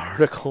read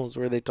articles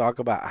where they talk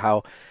about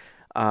how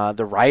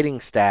the writing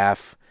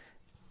staff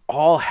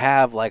all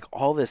have, like,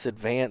 all this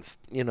advanced,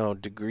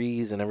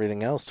 degrees and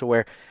everything else, to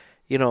where,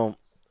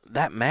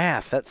 that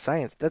math, that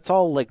science, that's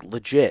all, like,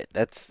 legit.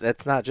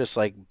 That's not just,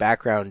 like,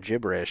 background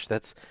gibberish.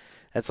 That's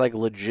like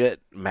legit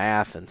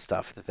math and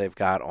stuff that they've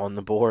got on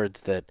the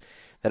boards that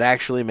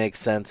actually makes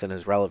sense and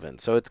is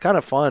relevant. So it's kind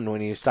of fun when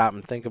you stop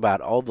and think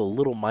about all the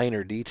little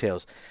minor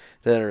details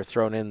that are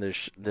thrown in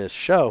this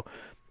show,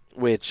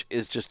 which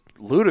is just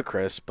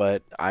ludicrous,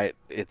 but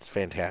it's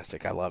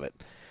fantastic. I love it.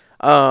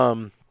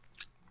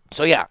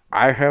 So yeah,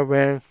 I've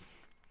been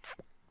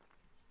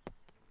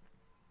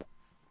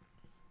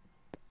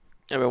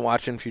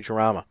watching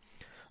Futurama.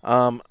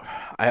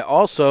 I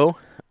also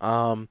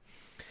have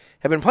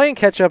been playing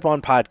catch up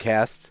on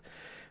podcasts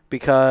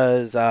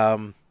because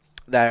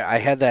that I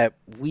had that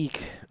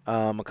week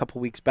a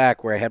couple weeks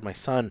back where I had my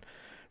son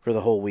for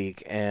the whole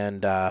week,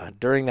 and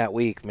during that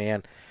week,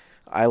 man,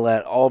 I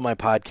let all my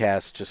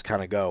podcasts just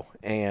kind of go,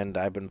 and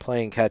I've been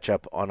playing catch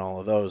up on all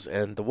of those.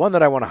 And the one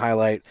that I want to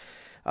highlight,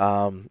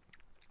 I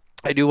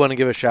do want to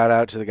give a shout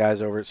out to the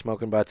guys over at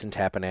Smoking Butts and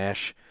Tappin'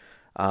 Ash.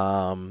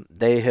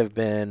 They have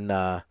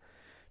been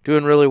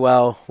doing really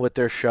well with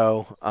their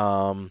show.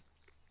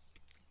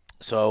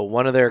 So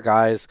one of their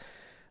guys,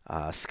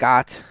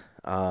 Scott,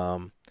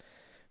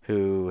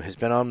 who has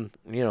been on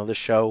the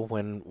show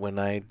when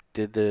I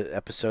did the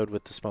episode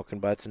with the Smoking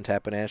Butts and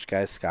Tappin' Ash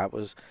guys, Scott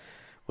was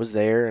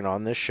there and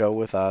on this show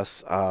with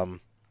us.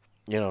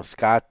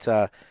 Scott,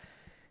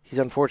 he's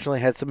unfortunately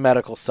had some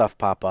medical stuff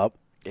pop up,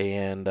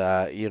 and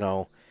I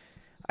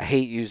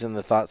hate using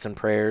the thoughts and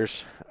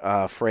prayers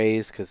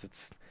phrase because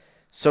it's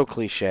so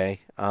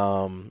cliche.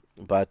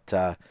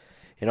 But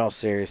in all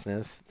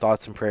seriousness,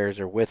 thoughts and prayers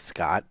are with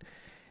Scott.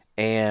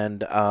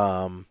 And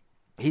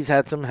he's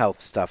had some health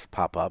stuff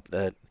pop up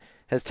that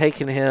has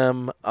taken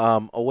him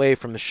away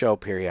from the show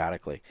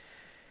periodically.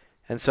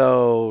 And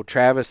so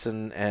Travis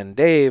and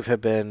Dave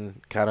have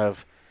been kind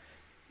of,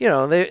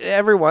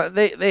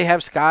 they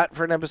have Scott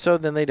for an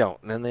episode, then they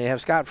don't. And then they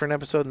have Scott for an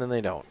episode, and then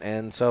they don't.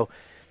 And so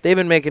they've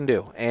been making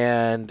do,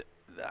 and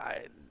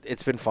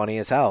it's been funny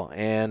as hell.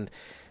 And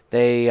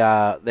they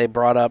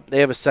brought up, they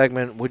have a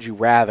segment, Would You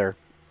Rather,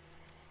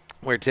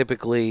 where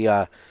typically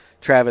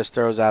Travis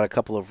throws out a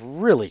couple of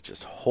really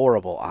just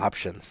horrible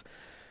options,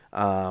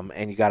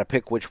 and you got to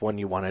pick which one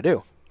you want to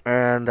do.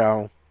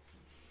 And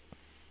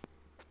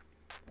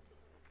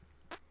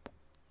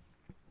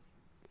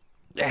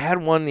they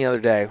had one the other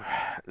day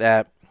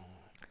that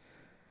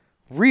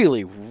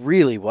really,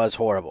 really was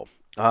horrible.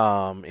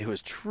 It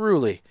was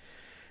truly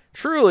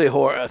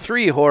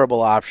three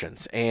horrible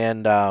options,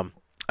 and I'm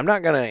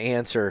not gonna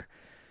answer.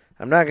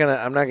 I'm not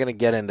gonna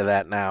get into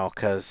that now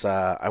because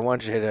I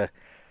want you to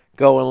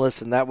go and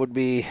listen. That would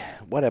be,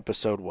 what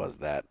episode was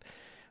that?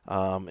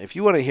 If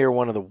you want to hear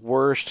one of the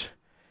worst,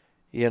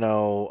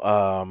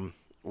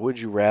 would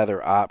you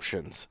rather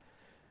options,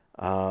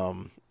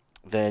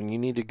 then you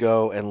need to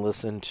go and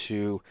listen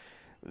to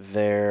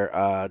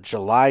their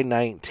July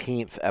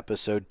 19th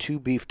episode, Two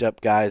Beefed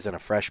Up Guys in a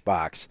Fresh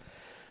Box.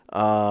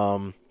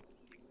 They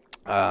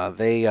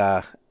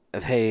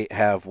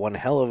have one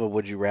hell of a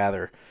Would You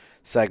Rather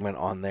segment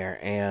on there,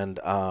 and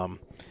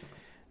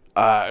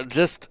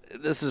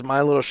this is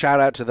my little shout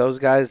out to those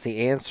guys.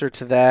 The answer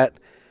to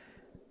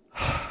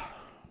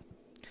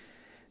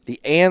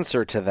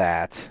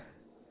that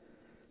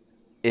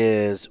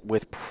is,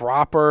 with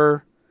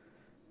proper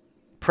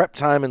prep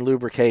time and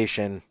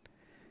lubrication,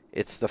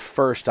 it's the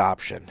first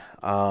option.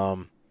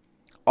 All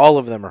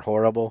of them are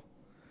horrible.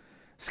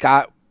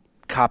 Scott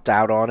copped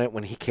out on it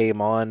when he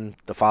came on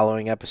the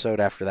following episode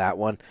after that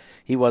one.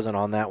 He wasn't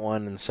on that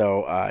one, and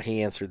so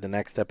he answered the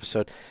next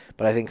episode.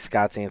 But I think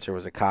Scott's answer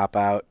was a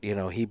cop-out.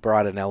 He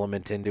brought an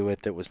element into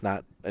it that was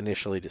not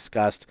initially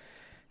discussed,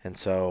 and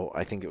so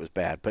I think it was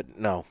bad. But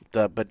no,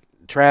 but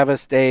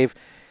Travis, Dave,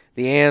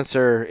 the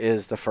answer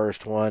is the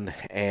first one,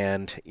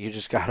 and you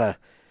just gotta.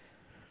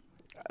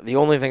 The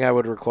only thing I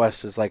would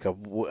request is like a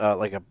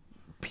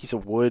piece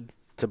of wood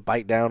to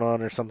bite down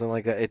on or something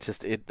like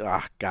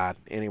that. God.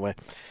 Anyway,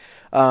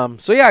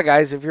 so yeah,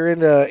 guys, if you're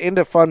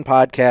into fun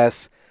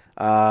podcasts,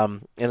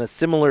 in a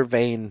similar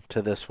vein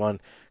to this one,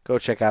 go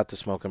check out the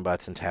Smoking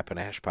Butts and Tappin'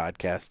 Ash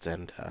podcast,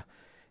 and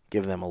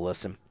give them a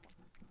listen.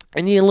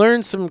 And you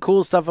learn some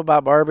cool stuff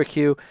about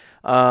barbecue.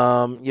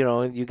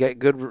 You get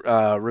good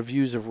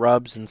reviews of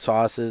rubs and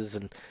sauces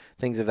and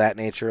things of that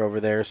nature over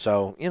there.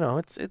 So,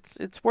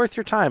 it's worth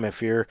your time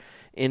if you're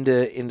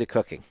into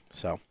cooking.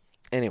 So,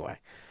 anyway.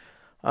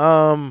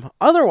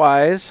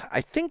 Otherwise,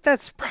 I think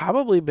that's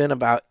probably been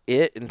about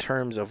it in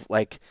terms of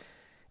like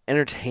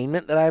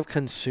entertainment that I've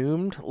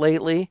consumed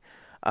lately.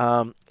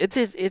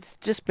 It's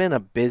just been a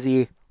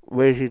busy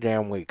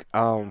damn week.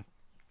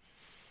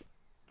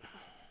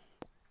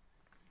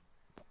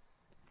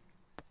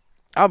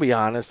 I'll be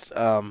honest.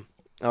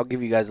 I'll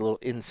give you guys a little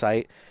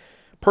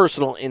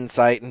personal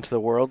insight into the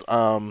world.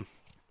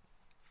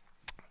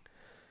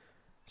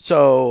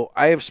 So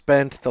I have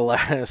spent the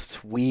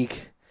last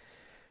week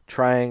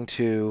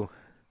more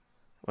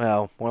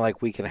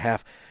like week and a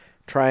half,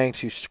 trying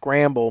to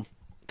scramble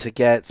to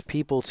get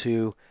people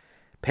to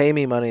pay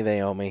me money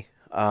they owe me.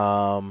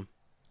 A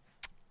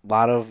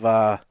lot of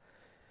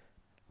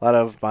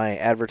my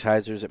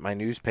advertisers at my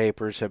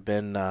newspapers have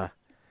been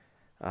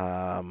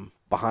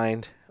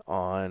behind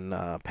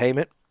on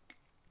payment,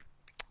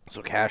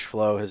 so cash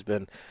flow has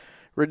been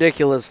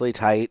ridiculously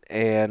tight,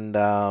 and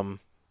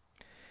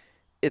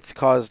it's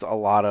caused a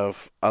lot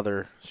of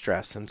other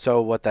stress. And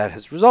so what that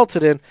has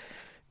resulted in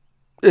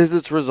is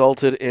it's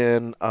resulted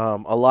in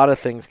a lot of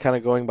things kind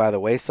of going by the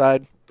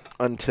wayside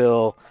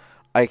until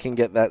I can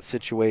get that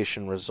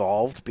situation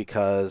resolved,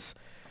 because,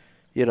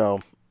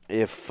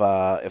 if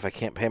I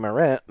can't pay my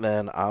rent,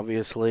 then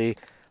obviously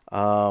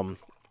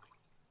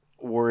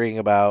worrying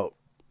about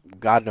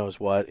God knows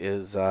what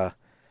is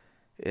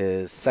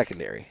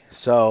secondary.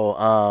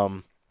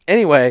 So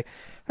anyway,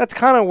 that's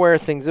kind of where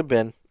things have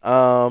been.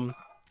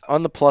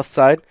 On the plus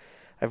side,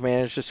 I've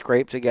managed to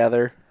scrape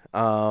together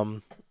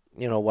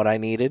what I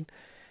needed.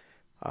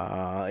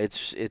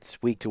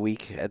 It's week to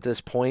week at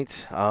this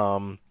point.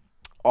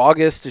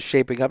 August is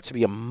shaping up to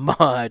be a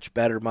much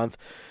better month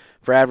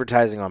for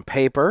advertising on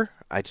paper.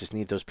 I just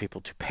need those people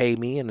to pay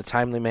me in a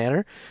timely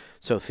manner.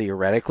 So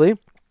theoretically,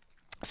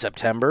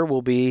 September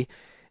will be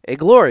a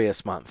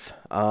glorious month.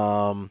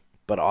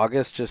 But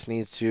August just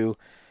needs to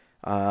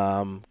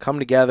come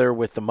together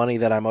with the money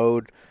that I'm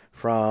owed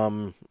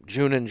from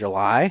June and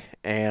July.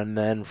 And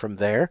then from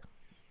there,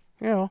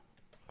 things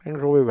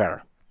will be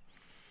better.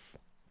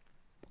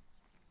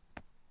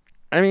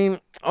 I mean,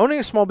 owning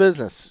a small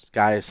business,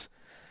 guys,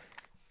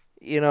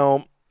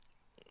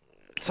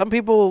 some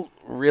people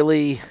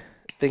really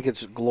think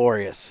it's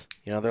glorious.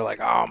 They're like,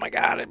 oh my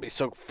God, it'd be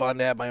so fun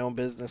to have my own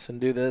business and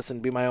do this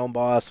and be my own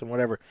boss and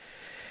whatever.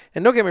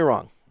 And don't get me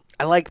wrong,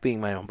 I like being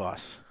my own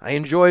boss. I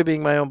enjoy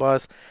being my own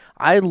boss.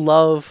 I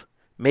love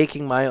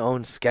making my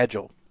own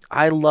schedule.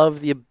 I love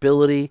the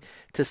ability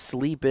to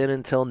sleep in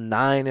until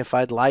 9 if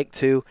I'd like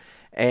to,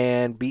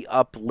 and be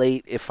up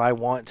late if I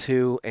want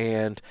to,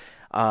 and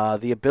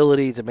the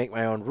ability to make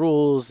my own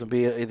rules,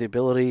 the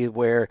ability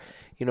where,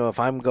 if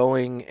I'm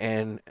going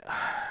and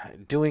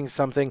doing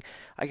something,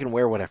 I can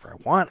wear whatever I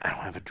want. I don't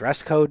have a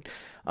dress code.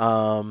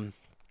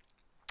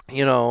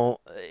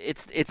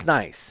 It's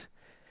nice.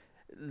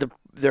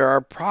 There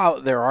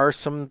are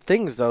some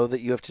things, though, that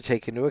you have to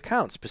take into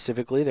account.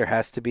 Specifically, there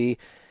has to be,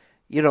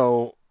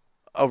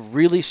 a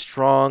really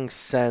strong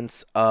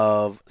sense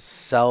of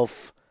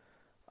self,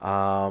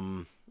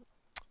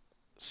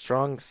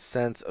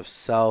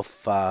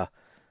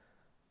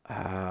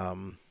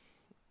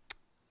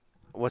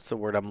 what's the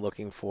word I'm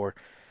looking for?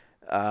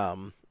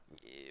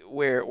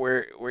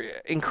 Where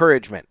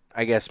encouragement,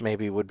 I guess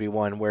maybe would be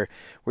one where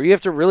you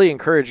have to really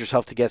encourage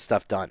yourself to get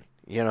stuff done.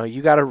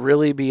 You got to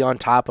really be on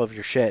top of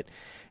your shit,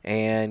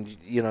 and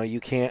you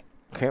can't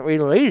be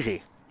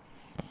lazy,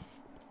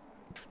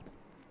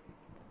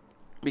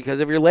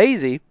 because if you're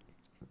lazy,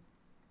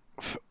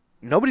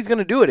 nobody's going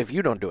to do it if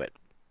you don't do it.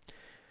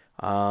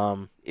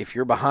 If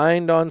you're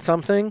behind on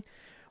something,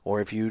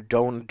 or if you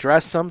don't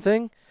address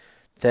something,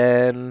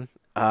 then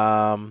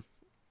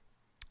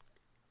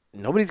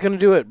nobody's going to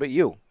do it but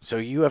you. So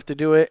you have to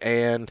do it,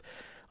 and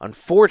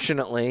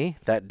unfortunately,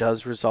 that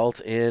does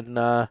result in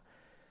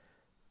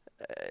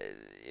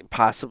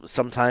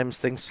sometimes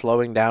things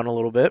slowing down a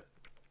little bit.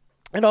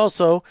 And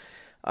also,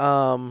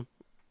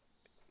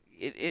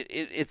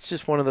 it's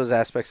just one of those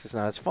aspects that's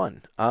not as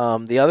fun.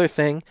 The other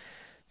thing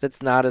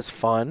that's not as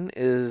fun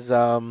is,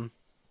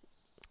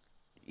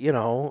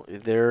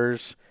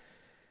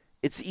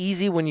 it's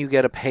easy when you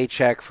get a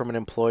paycheck from an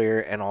employer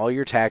and all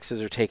your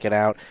taxes are taken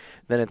out.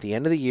 Then at the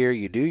end of the year,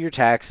 you do your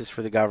taxes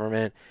for the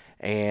government,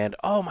 and,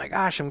 oh my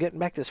gosh, I'm getting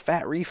back this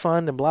fat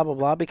refund and blah, blah,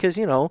 blah, because,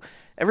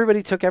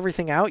 everybody took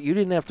everything out. You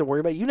didn't have to worry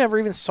about it. You never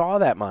even saw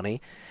that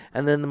money,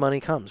 and then the money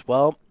comes.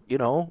 Well,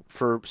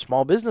 for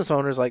small business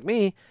owners like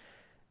me,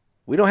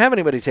 we don't have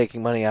anybody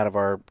taking money out of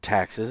our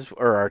taxes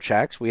or our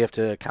checks. We have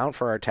to account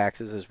for our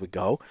taxes as we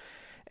go,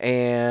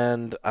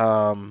 and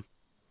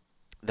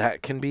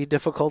that can be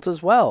difficult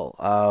as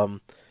well.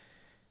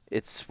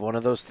 It's one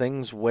of those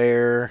things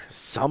where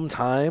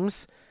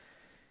sometimes,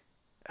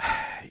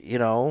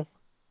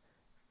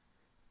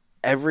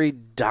 every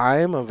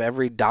dime of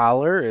every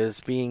dollar is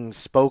being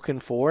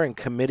spoken for and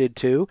committed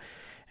to,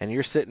 and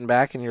you're sitting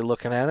back and you're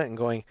looking at it and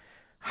going,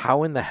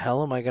 how in the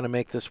hell am I going to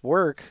make this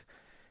work?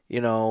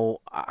 You know,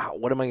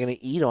 what am I going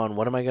to eat on?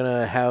 What am I going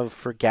to have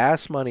for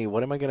gas money?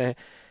 What am I going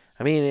to,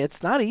 I mean,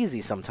 it's not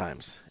easy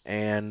sometimes.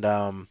 And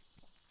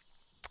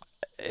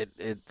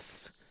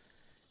it's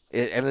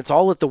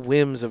all at the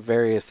whims of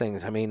various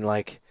things. I mean,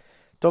 like,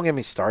 don't get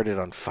me started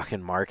on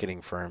fucking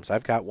marketing firms.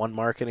 I've got one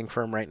marketing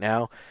firm right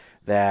now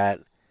that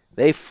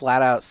they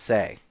flat out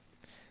say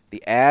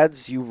the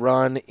ads you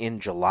run in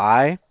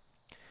July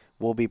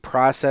will be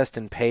processed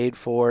and paid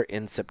for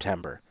in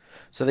September.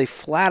 So they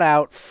flat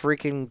out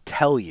freaking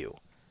tell you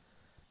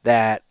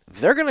that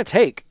they're going to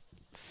take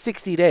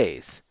 60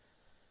 days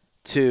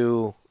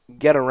to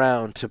get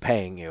around to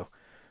paying you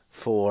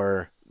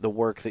for the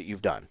work that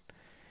you've done.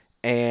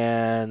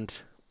 And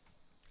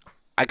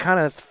I kind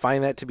of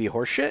find that to be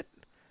horseshit,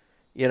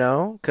 you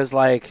know, because,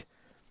 like,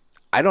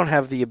 I don't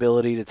have the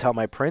ability to tell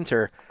my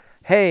printer,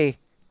 hey,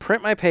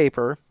 print my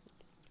paper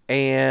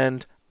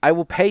and I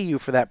will pay you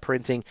for that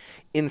printing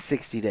in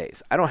 60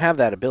 days. I don't have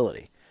that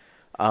ability.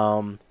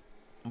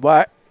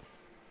 But,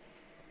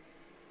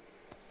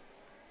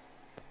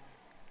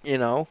 you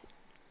know,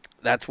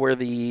 that's where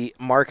the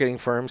marketing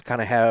firms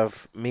kind of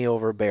have me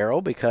over a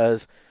barrel,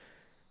 because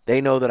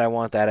they know that I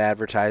want that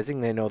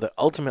advertising. They know that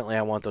ultimately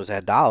I want those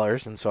ad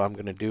dollars, and so I'm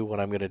going to do what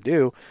I'm going to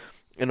do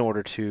in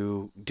order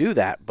to do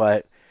that.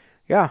 But,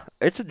 yeah,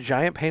 it's a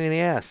giant pain in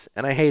the ass,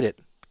 and I hate it.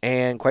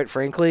 And quite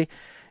frankly,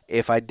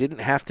 if I didn't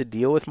have to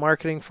deal with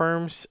marketing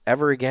firms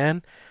ever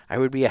again, I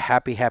would be a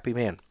happy, happy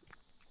man.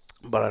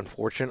 But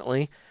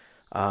unfortunately,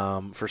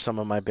 for some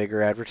of my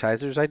bigger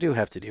advertisers, I do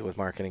have to deal with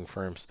marketing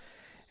firms,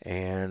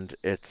 and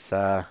it's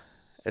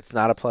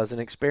not a pleasant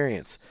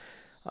experience.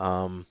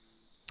 But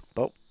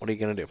what are you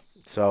going to do?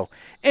 So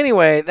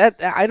anyway,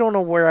 that I don't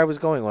know where I was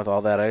going with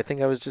all that. I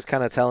think I was just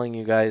kind of telling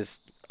you guys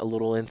a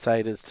little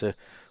insight as to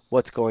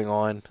what's going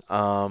on.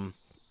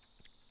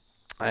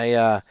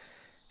 I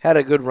had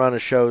a good run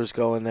of shows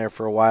going there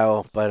for a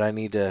while, but I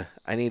need to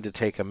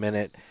take a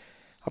minute.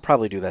 I'll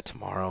probably do that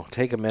tomorrow.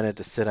 Take a minute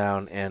to sit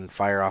down and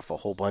fire off a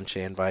whole bunch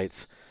of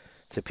invites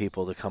to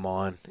people to come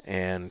on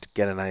and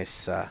get a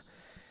nice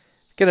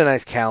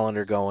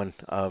calendar going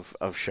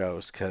of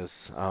shows,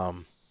 because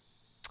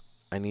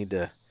I need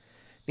to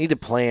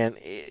plan.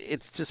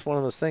 It's just one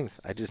of those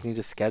things. I just need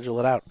to schedule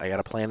it out. I got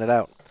to plan it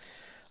out.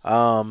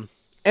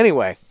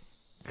 Anyway,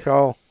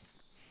 so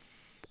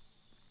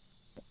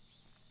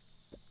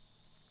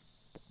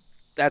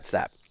that's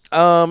that.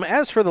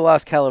 As for the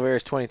Las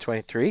Calavares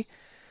 2023,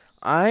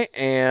 I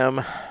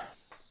am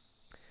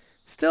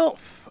still,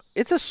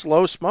 it's a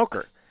slow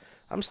smoker.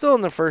 I'm still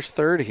in the first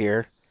third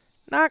here.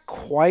 Not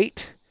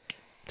quite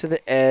to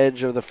the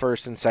edge of the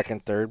first and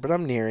second third, but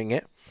I'm nearing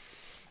it.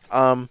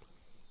 The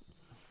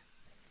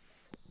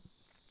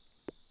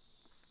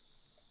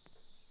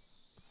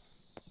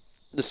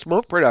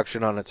smoke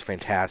production on it's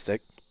fantastic.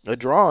 The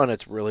draw on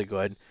it's really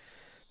good.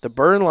 The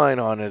burn line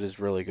on it is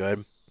really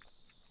good.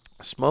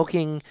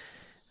 Smoking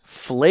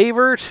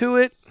flavor to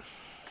it,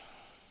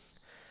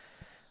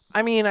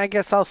 I mean, I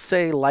guess I'll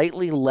say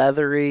lightly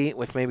leathery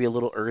with maybe a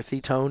little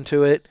earthy tone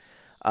to it.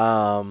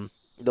 The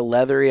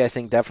leathery, I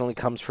think, definitely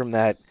comes from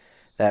that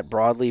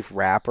broadleaf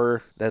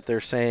wrapper that they're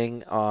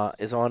saying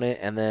is on it.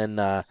 And then,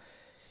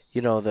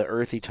 the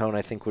earthy tone,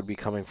 I think, would be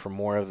coming from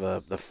more of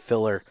the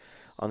filler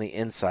on the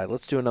inside.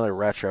 Let's do another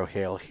retro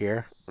hail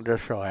here,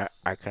 just so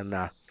I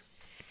can...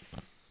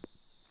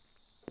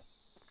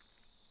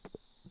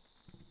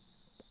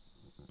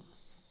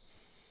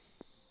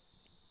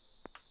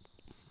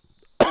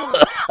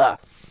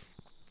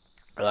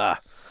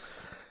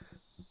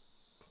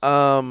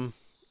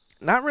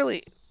 Not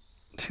really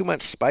too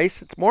much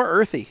spice. It's more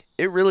earthy.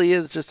 It really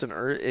is just kind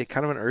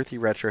of an earthy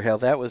retro hail.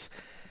 I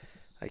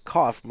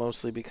coughed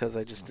mostly because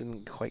I just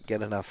didn't quite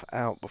get enough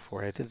out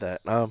before I did that.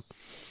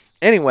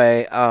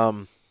 Anyway,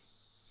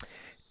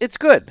 it's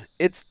good.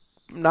 It's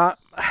not,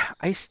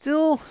 I'm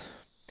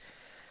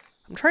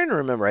trying to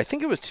remember. I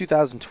think it was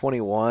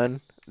 2021,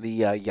 the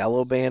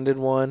yellow banded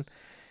one.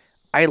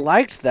 I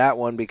liked that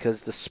one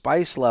because the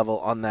spice level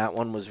on that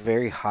one was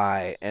very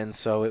high, and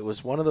so it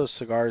was one of those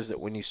cigars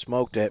that when you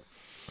smoked it,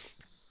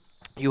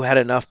 you had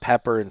enough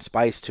pepper and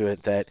spice to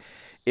it that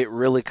it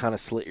really kind of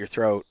slit your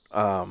throat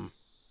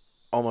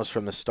almost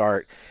from the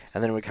start,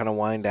 and then it would kind of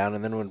wind down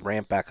and then it would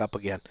ramp back up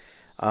again,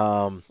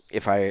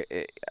 if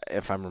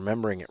I'm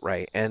remembering it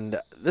right. And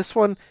this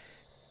one,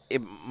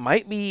 it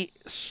might be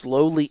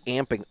slowly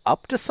amping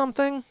up to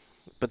something,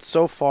 but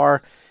so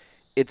far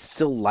it's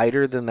still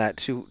lighter than that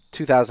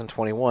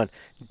 2021.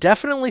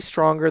 Definitely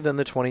stronger than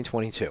the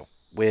 2022,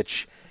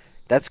 which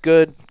that's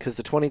good because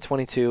the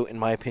 2022, in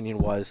my opinion,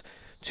 was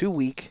too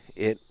weak.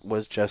 It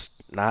was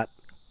just not.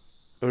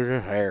 It was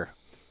just hair.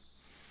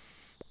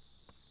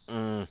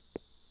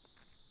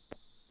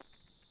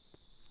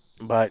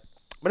 But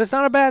it's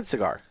not a bad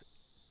cigar.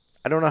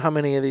 I don't know how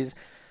many of these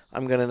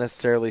I'm gonna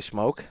necessarily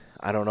smoke.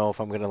 I don't know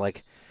if I'm gonna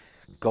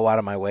go out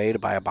of my way to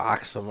buy a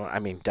box. I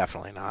mean,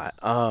 definitely not.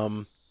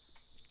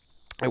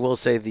 I will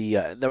say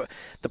the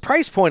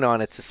price point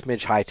on it's a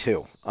smidge high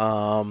too.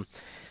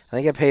 I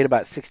think I paid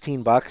about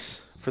 $16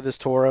 for this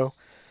Toro.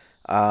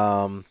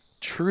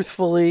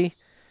 Truthfully,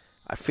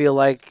 I feel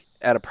like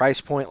at a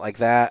price point like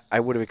that, I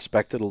would have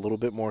expected a little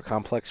bit more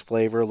complex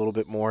flavor, a little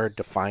bit more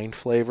defined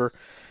flavor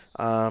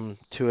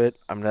to it.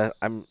 I'm not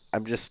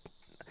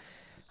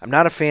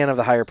a fan of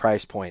the higher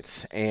price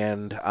points,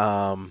 and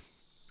I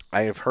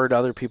have heard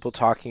other people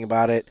talking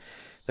about it.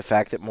 The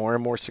fact that more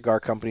and more cigar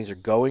companies are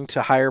going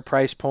to higher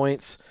price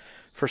points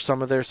for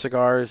some of their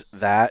cigars,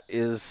 that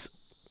is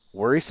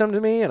worrisome to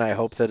me, and I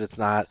hope that it's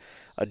not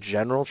a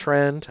general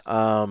trend. It's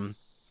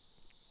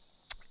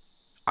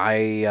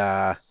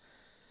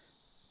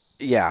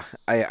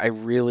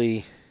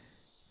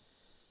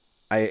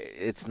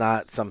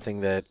not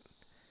something that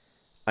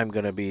I'm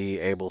going to be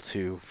able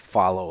to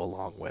follow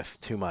along with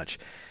too much.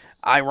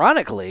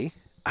 Ironically,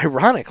 I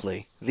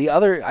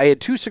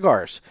had two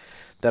cigars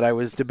that I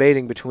was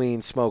debating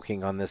between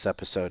smoking on this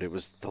episode. It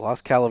was the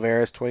Las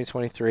Calavares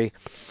 2023,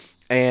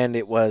 and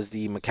it was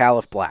the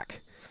McAuliffe Black.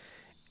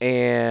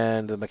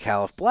 And the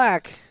McAuliffe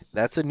Black,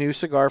 that's a new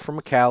cigar from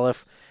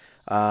McAuliffe.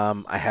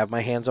 I have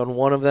my hands on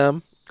one of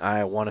them.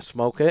 I want to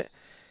smoke it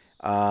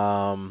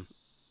on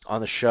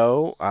the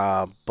show,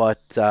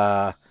 but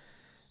I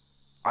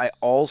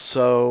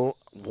also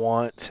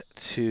want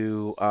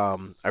to,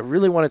 I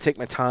really want to take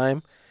my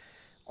time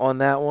on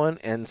that one,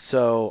 and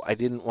so I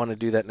didn't want to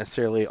do that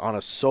necessarily on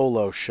a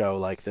solo show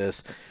like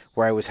this,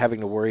 where I was having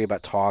to worry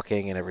about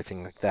talking and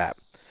everything like that.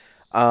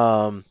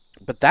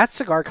 But that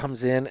cigar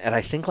comes in at,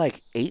 I think,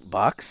 like $8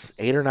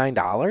 or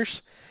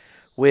 $9,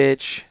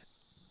 which,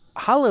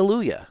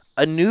 hallelujah,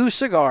 a new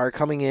cigar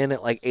coming in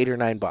at like $8 or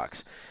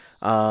 $9.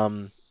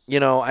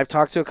 I've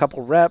talked to a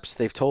couple reps.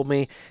 They've told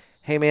me,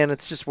 hey man,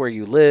 it's just where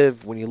you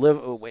live. When you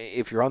live,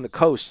 if you're on the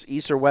coast,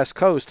 east or west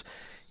coast,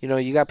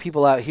 you got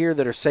people out here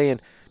that are saying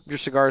your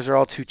cigars are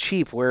all too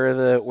cheap. Where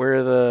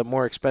are the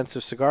more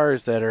expensive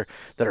cigars that are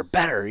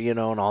better, and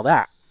all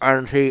that?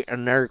 And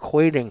they're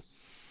equating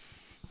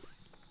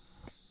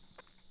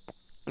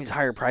these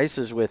higher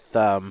prices with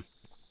better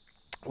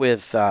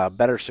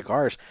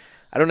cigars.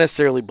 I don't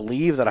necessarily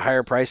believe that a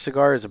higher price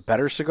cigar is a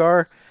better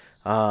cigar.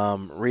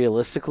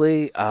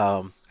 Realistically,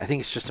 I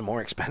think it's just a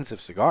more expensive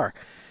cigar.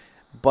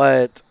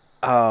 But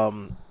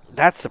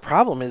that's the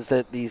problem, is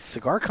that these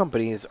cigar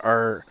companies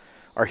are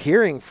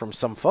hearing from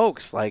some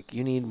folks like,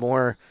 you need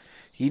more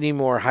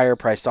higher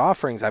priced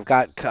offerings. I've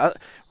got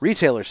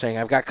retailers saying,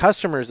 I've got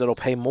customers that'll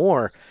pay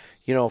more,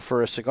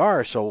 for a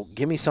cigar. So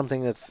give me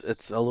something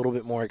it's a little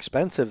bit more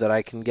expensive that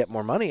I can get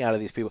more money out of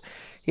these people,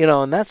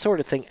 and that sort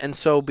of thing. And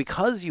so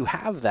because you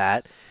have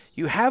that,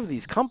 you have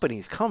these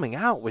companies coming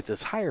out with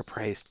this higher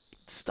priced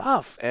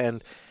stuff.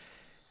 And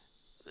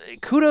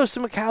kudos to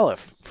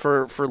McAuliffe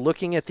for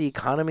looking at the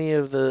economy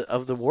of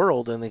the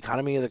world and the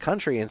economy of the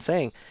country and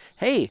saying,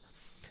 hey,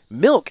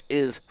 milk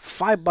is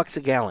 $5 a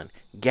gallon.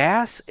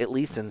 Gas, at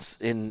least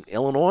in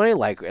Illinois,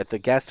 like at the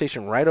gas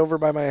station right over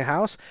by my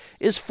house,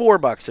 is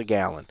 $4 a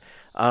gallon.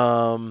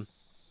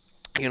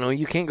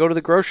 You can't go to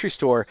the grocery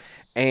store,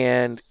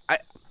 and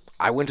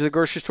I went to the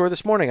grocery store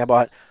this morning. I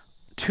bought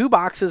 2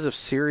 boxes of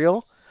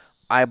cereal.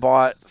 I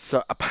bought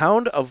a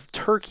pound of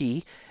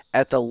turkey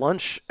at the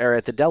lunch or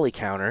at the deli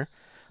counter.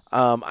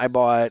 I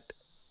bought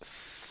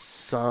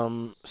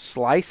some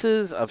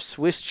slices of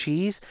Swiss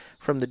cheese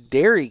from the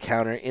dairy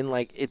counter in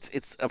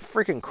it's a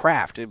freaking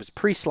Kraft. It was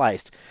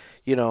pre-sliced,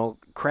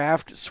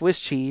 Kraft Swiss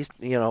cheese,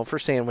 for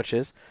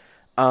sandwiches.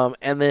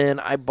 And then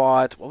I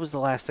bought, what was the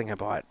last thing I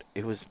bought?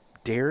 It was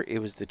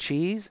the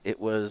cheese, it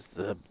was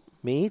the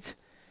meat,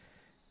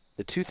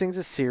 the 2 things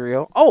of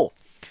cereal. Oh,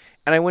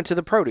 and I went to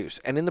the produce,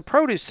 and in the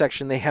produce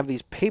section they have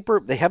the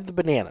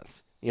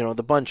bananas,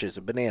 the bunches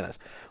of bananas.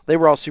 They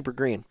were all super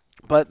green.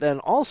 But then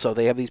also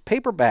they have these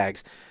paper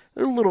bags.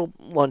 They're little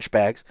lunch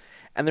bags,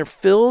 and they're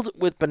filled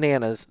with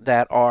bananas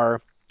that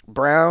are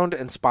browned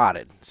and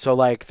spotted. So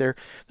they're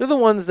the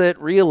ones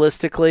that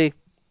realistically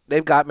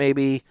they've got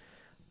maybe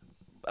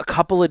a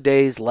couple of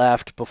days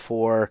left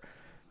before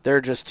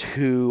they're just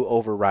too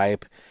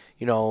overripe.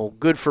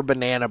 Good for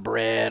banana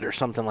bread or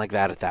something like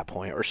that at that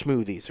point, or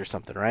smoothies or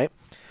something, right?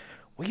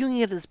 Well, you can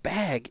get this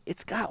bag.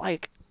 It's got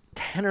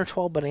 10 or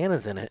 12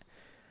 bananas in it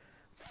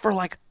for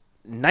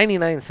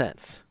 99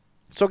 cents.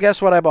 So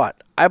guess what I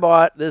bought? I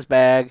bought this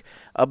bag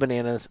of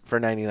bananas for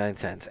 99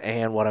 cents.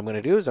 And what I'm going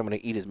to do is I'm going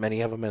to eat as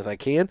many of them as I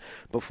can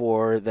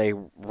before they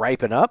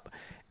ripen up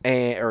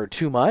or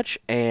too much.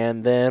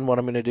 And then what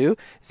I'm going to do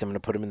is I'm going to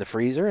put them in the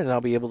freezer, and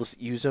I'll be able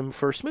to use them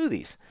for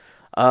smoothies.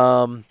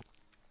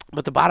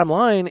 But the bottom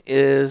line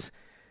is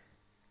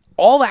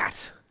all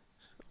that,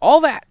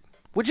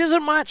 which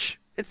isn't much.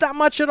 It's not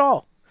much at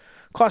all.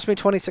 Cost me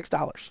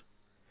 $26.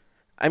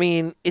 I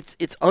mean,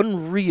 it's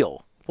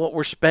unreal what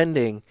we're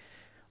spending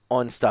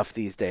on stuff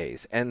these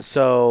days. And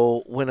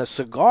so when a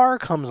cigar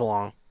comes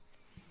along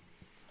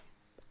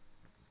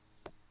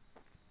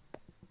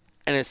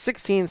and it's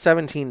 $16,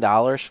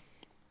 $17,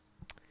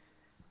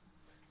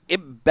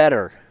 it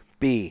better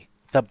be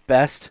the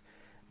best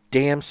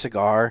damn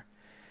cigar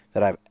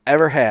that I've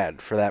ever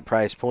had for that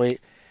price point,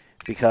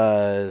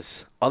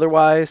 because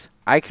otherwise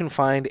I can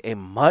find a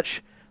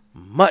much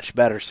much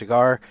better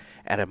cigar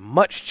at a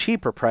much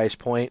cheaper price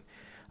point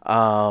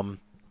that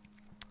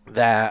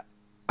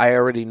I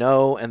already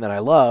know and that I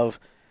love,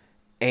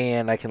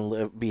 and I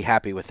can be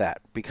happy with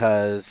that,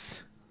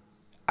 because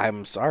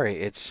I'm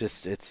sorry, it's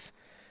just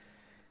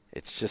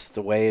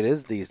the way it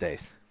is these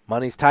days.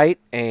 Money's tight,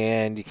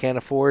 and you can't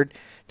afford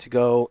to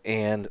go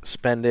and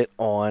spend it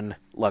on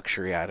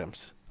luxury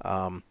items.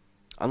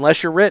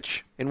 Unless you're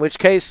rich, in which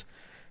case,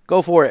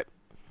 go for it.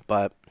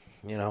 But,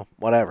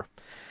 whatever.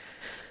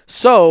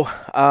 So,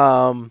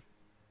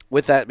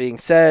 with that being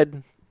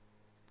said,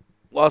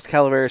 Las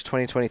Calavares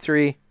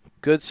 2023,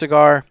 good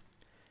cigar.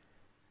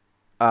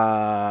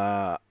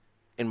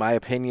 In my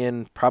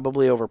opinion,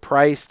 probably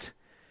overpriced.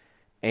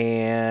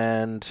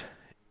 And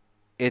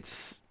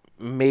it's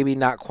maybe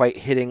not quite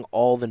hitting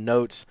all the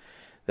notes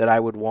that I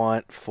would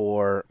want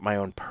for my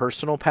own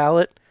personal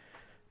palate.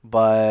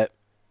 But,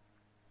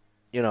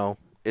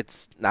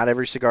 it's not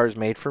every cigar is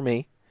made for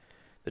me.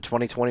 The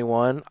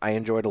 2021, I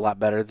enjoyed a lot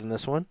better than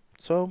this one.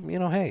 So,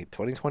 hey,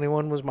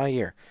 2021 was my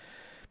year.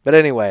 But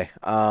anyway,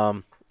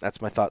 that's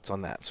my thoughts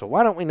on that. So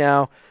why don't we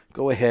now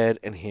go ahead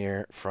and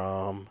hear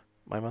from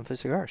My Monthly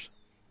Cigars.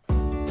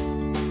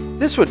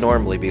 This would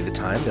normally be the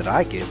time that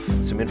I give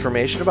some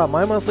information about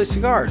My Monthly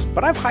Cigars,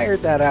 but I've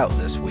hired that out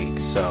this week,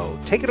 so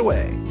take it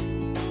away.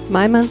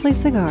 My Monthly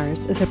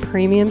Cigars is a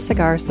premium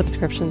cigar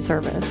subscription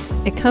service.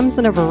 It comes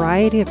in a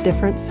variety of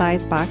different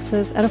size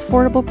boxes at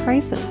affordable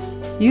prices.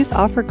 Use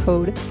offer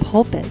code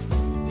PULPIT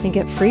and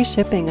get free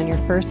shipping on your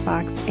first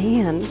box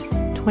and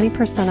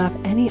 20% off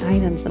any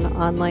items in the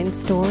online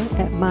store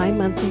at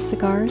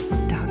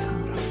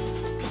mymonthlycigars.com.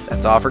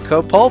 That's offer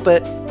code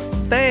PULPIT.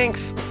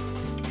 Thanks.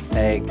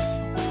 Thanks.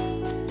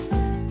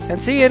 And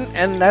see,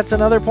 and that's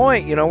another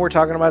point. We're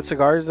talking about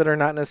cigars that are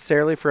not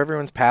necessarily for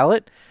everyone's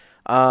palate.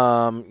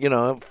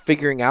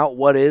 Figuring out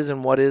what is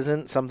and what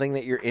isn't something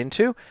that you're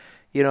into.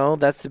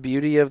 That's the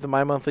beauty of the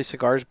My Monthly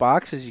Cigars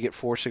box, is you get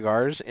 4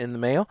 cigars in the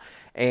mail,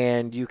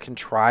 and you can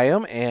try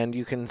them, and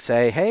you can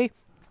say, hey,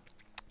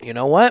 you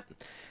know what?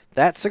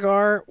 That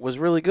cigar was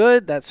really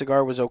good. That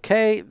cigar was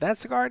okay. That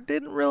cigar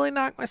didn't really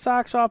knock my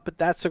socks off, but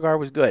that cigar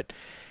was good.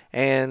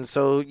 And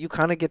so you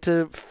kind of get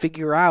to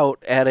figure out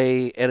at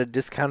a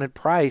discounted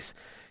price,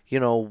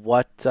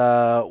 what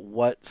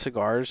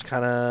cigars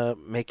kind of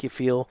make you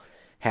feel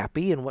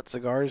happy, and what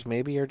cigars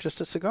maybe are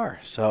just a cigar.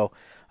 So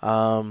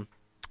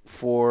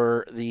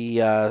for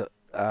the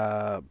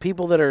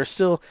people that are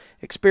still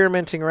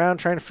experimenting around,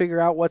 trying to figure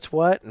out what's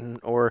what,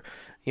 or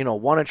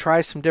want to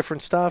try some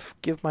different stuff,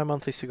 give My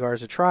Monthly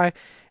Cigars a try.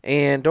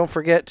 And don't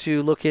forget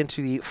to look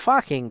into the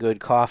fucking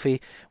good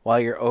coffee while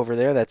you're over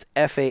there. That's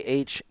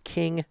FAH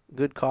King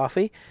Good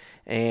Coffee.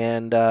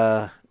 And,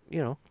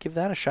 give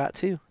that a shot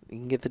too. You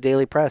can get the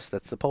Daily Press.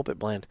 That's the Pulpit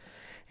blend.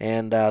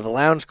 And the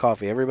Lounge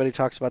Coffee. Everybody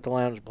talks about the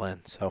Lounge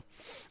blend. So,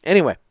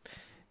 anyway,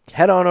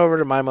 head on over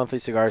to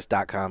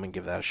mymonthlycigars.com and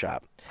give that a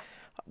shot.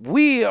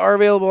 We are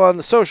available on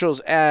the socials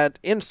at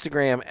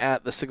Instagram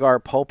at The Cigar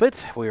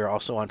Pulpit. We are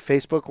also on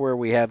Facebook, where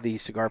we have the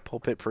Cigar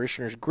Pulpit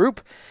Parishioners group.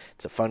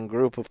 It's a fun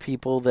group of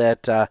people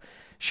that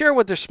share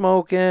what they're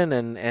smoking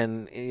and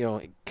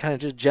kind of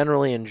just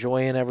generally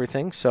enjoying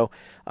everything. So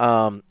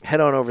head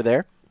on over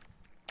there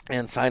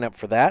and sign up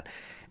for that.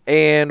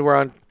 And we're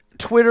on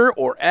Twitter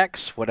or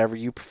X, whatever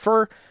you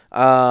prefer.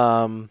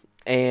 And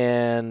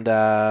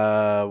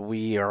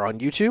we are on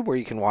YouTube, where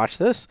you can watch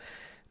this.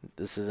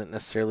 This isn't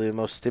necessarily the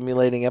most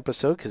stimulating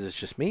episode because it's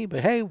just me, but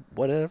hey,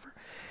 whatever.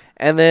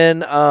 And then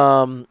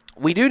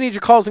we do need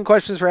your calls and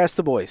questions for Ask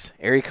the Boys.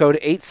 Area code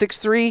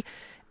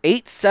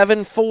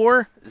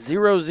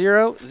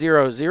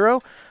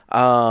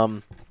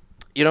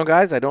 863-874-0000.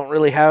 Guys, I don't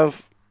really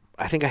have,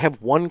 I think I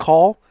have one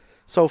call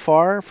so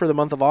far for the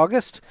month of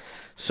August.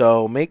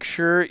 So make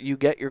sure you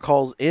get your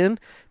calls in,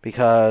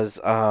 because,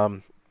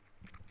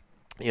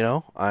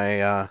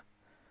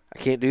 I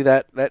can't do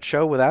that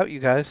show without you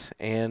guys,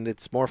 and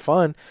it's more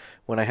fun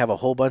when I have a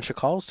whole bunch of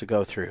calls to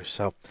go through.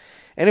 So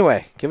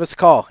anyway, give us a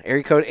call.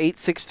 Area code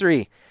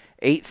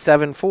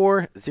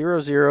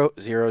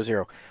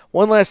 863-874-0000.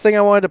 One last thing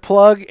I wanted to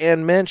plug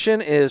and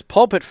mention is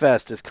Pulpit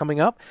Fest is coming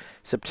up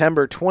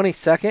September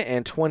 22nd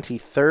and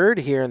 23rd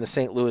here in the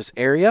St. Louis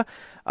area.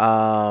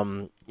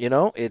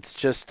 It's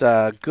just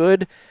a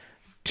good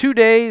 2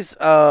 days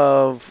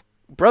of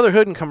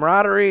brotherhood and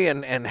camaraderie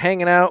and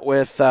hanging out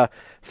with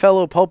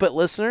fellow Pulpit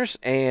listeners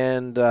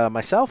and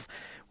myself.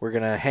 We're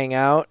going to hang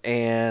out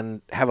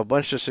and have a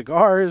bunch of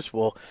cigars.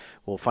 We'll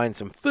find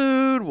some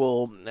food.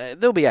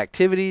 There'll be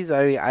activities.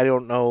 I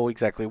don't know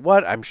exactly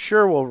what. I'm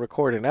sure we'll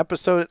record an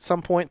episode at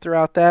some point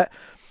throughout that.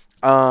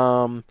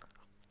 And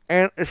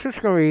it's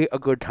just going to be a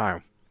good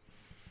time.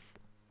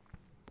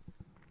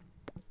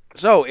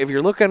 So if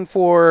you're looking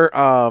for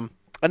a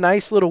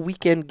nice little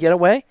weekend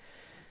getaway,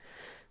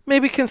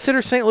 maybe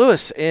consider St.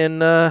 Louis in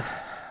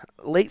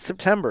late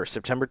September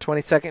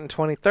 22nd and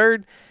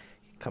 23rd.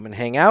 Come and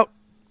hang out,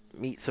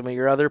 meet some of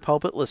your other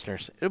Pulpit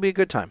listeners. It'll be a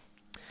good time.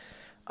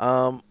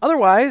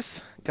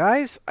 Otherwise,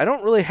 guys, I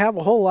don't really have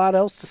a whole lot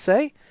else to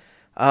say.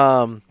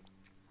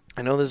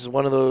 I know this is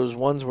one of those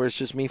ones where it's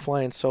just me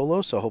flying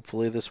solo, so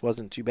hopefully this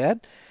wasn't too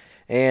bad.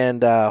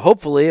 And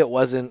hopefully it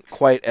wasn't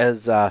quite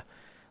as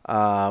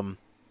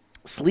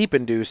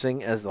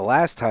sleep-inducing as the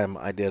last time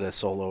I did a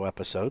solo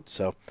episode.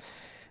 So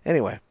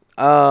anyway,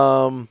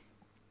 yep.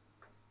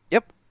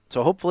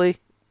 So hopefully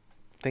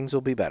things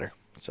will be better.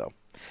 So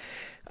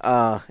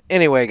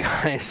anyway,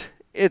 guys,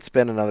 it's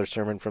been another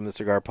sermon from the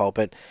Cigar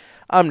Pulpit.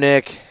 I'm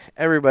Nick.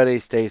 Everybody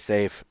stay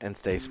safe and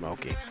stay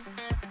smoky.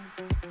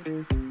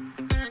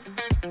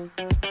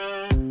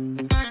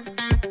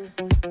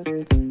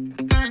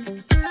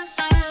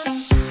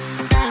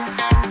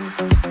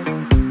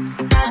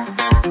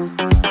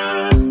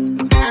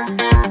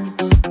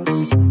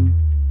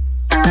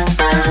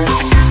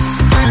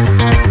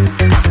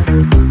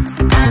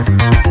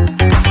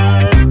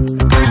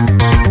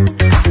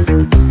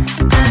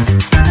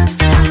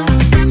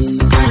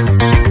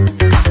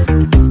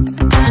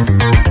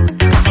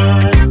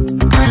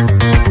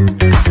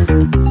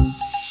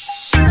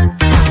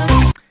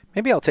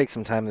 Maybe I'll take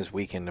some time this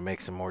weekend to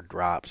make some more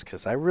drops,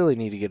 because I really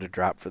need to get a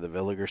drop for the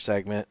Villiger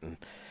segment and,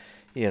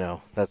 you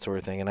know, that sort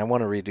of thing. And I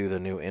want to redo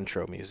the new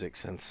intro music,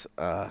 since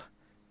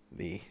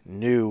the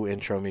new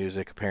intro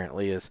music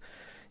apparently is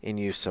in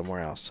use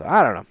somewhere else. So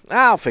I don't know.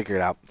 I'll figure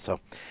it out.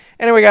 So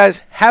anyway, guys,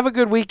 have a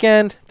good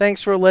weekend.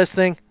 Thanks for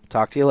listening.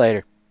 Talk to you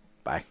later.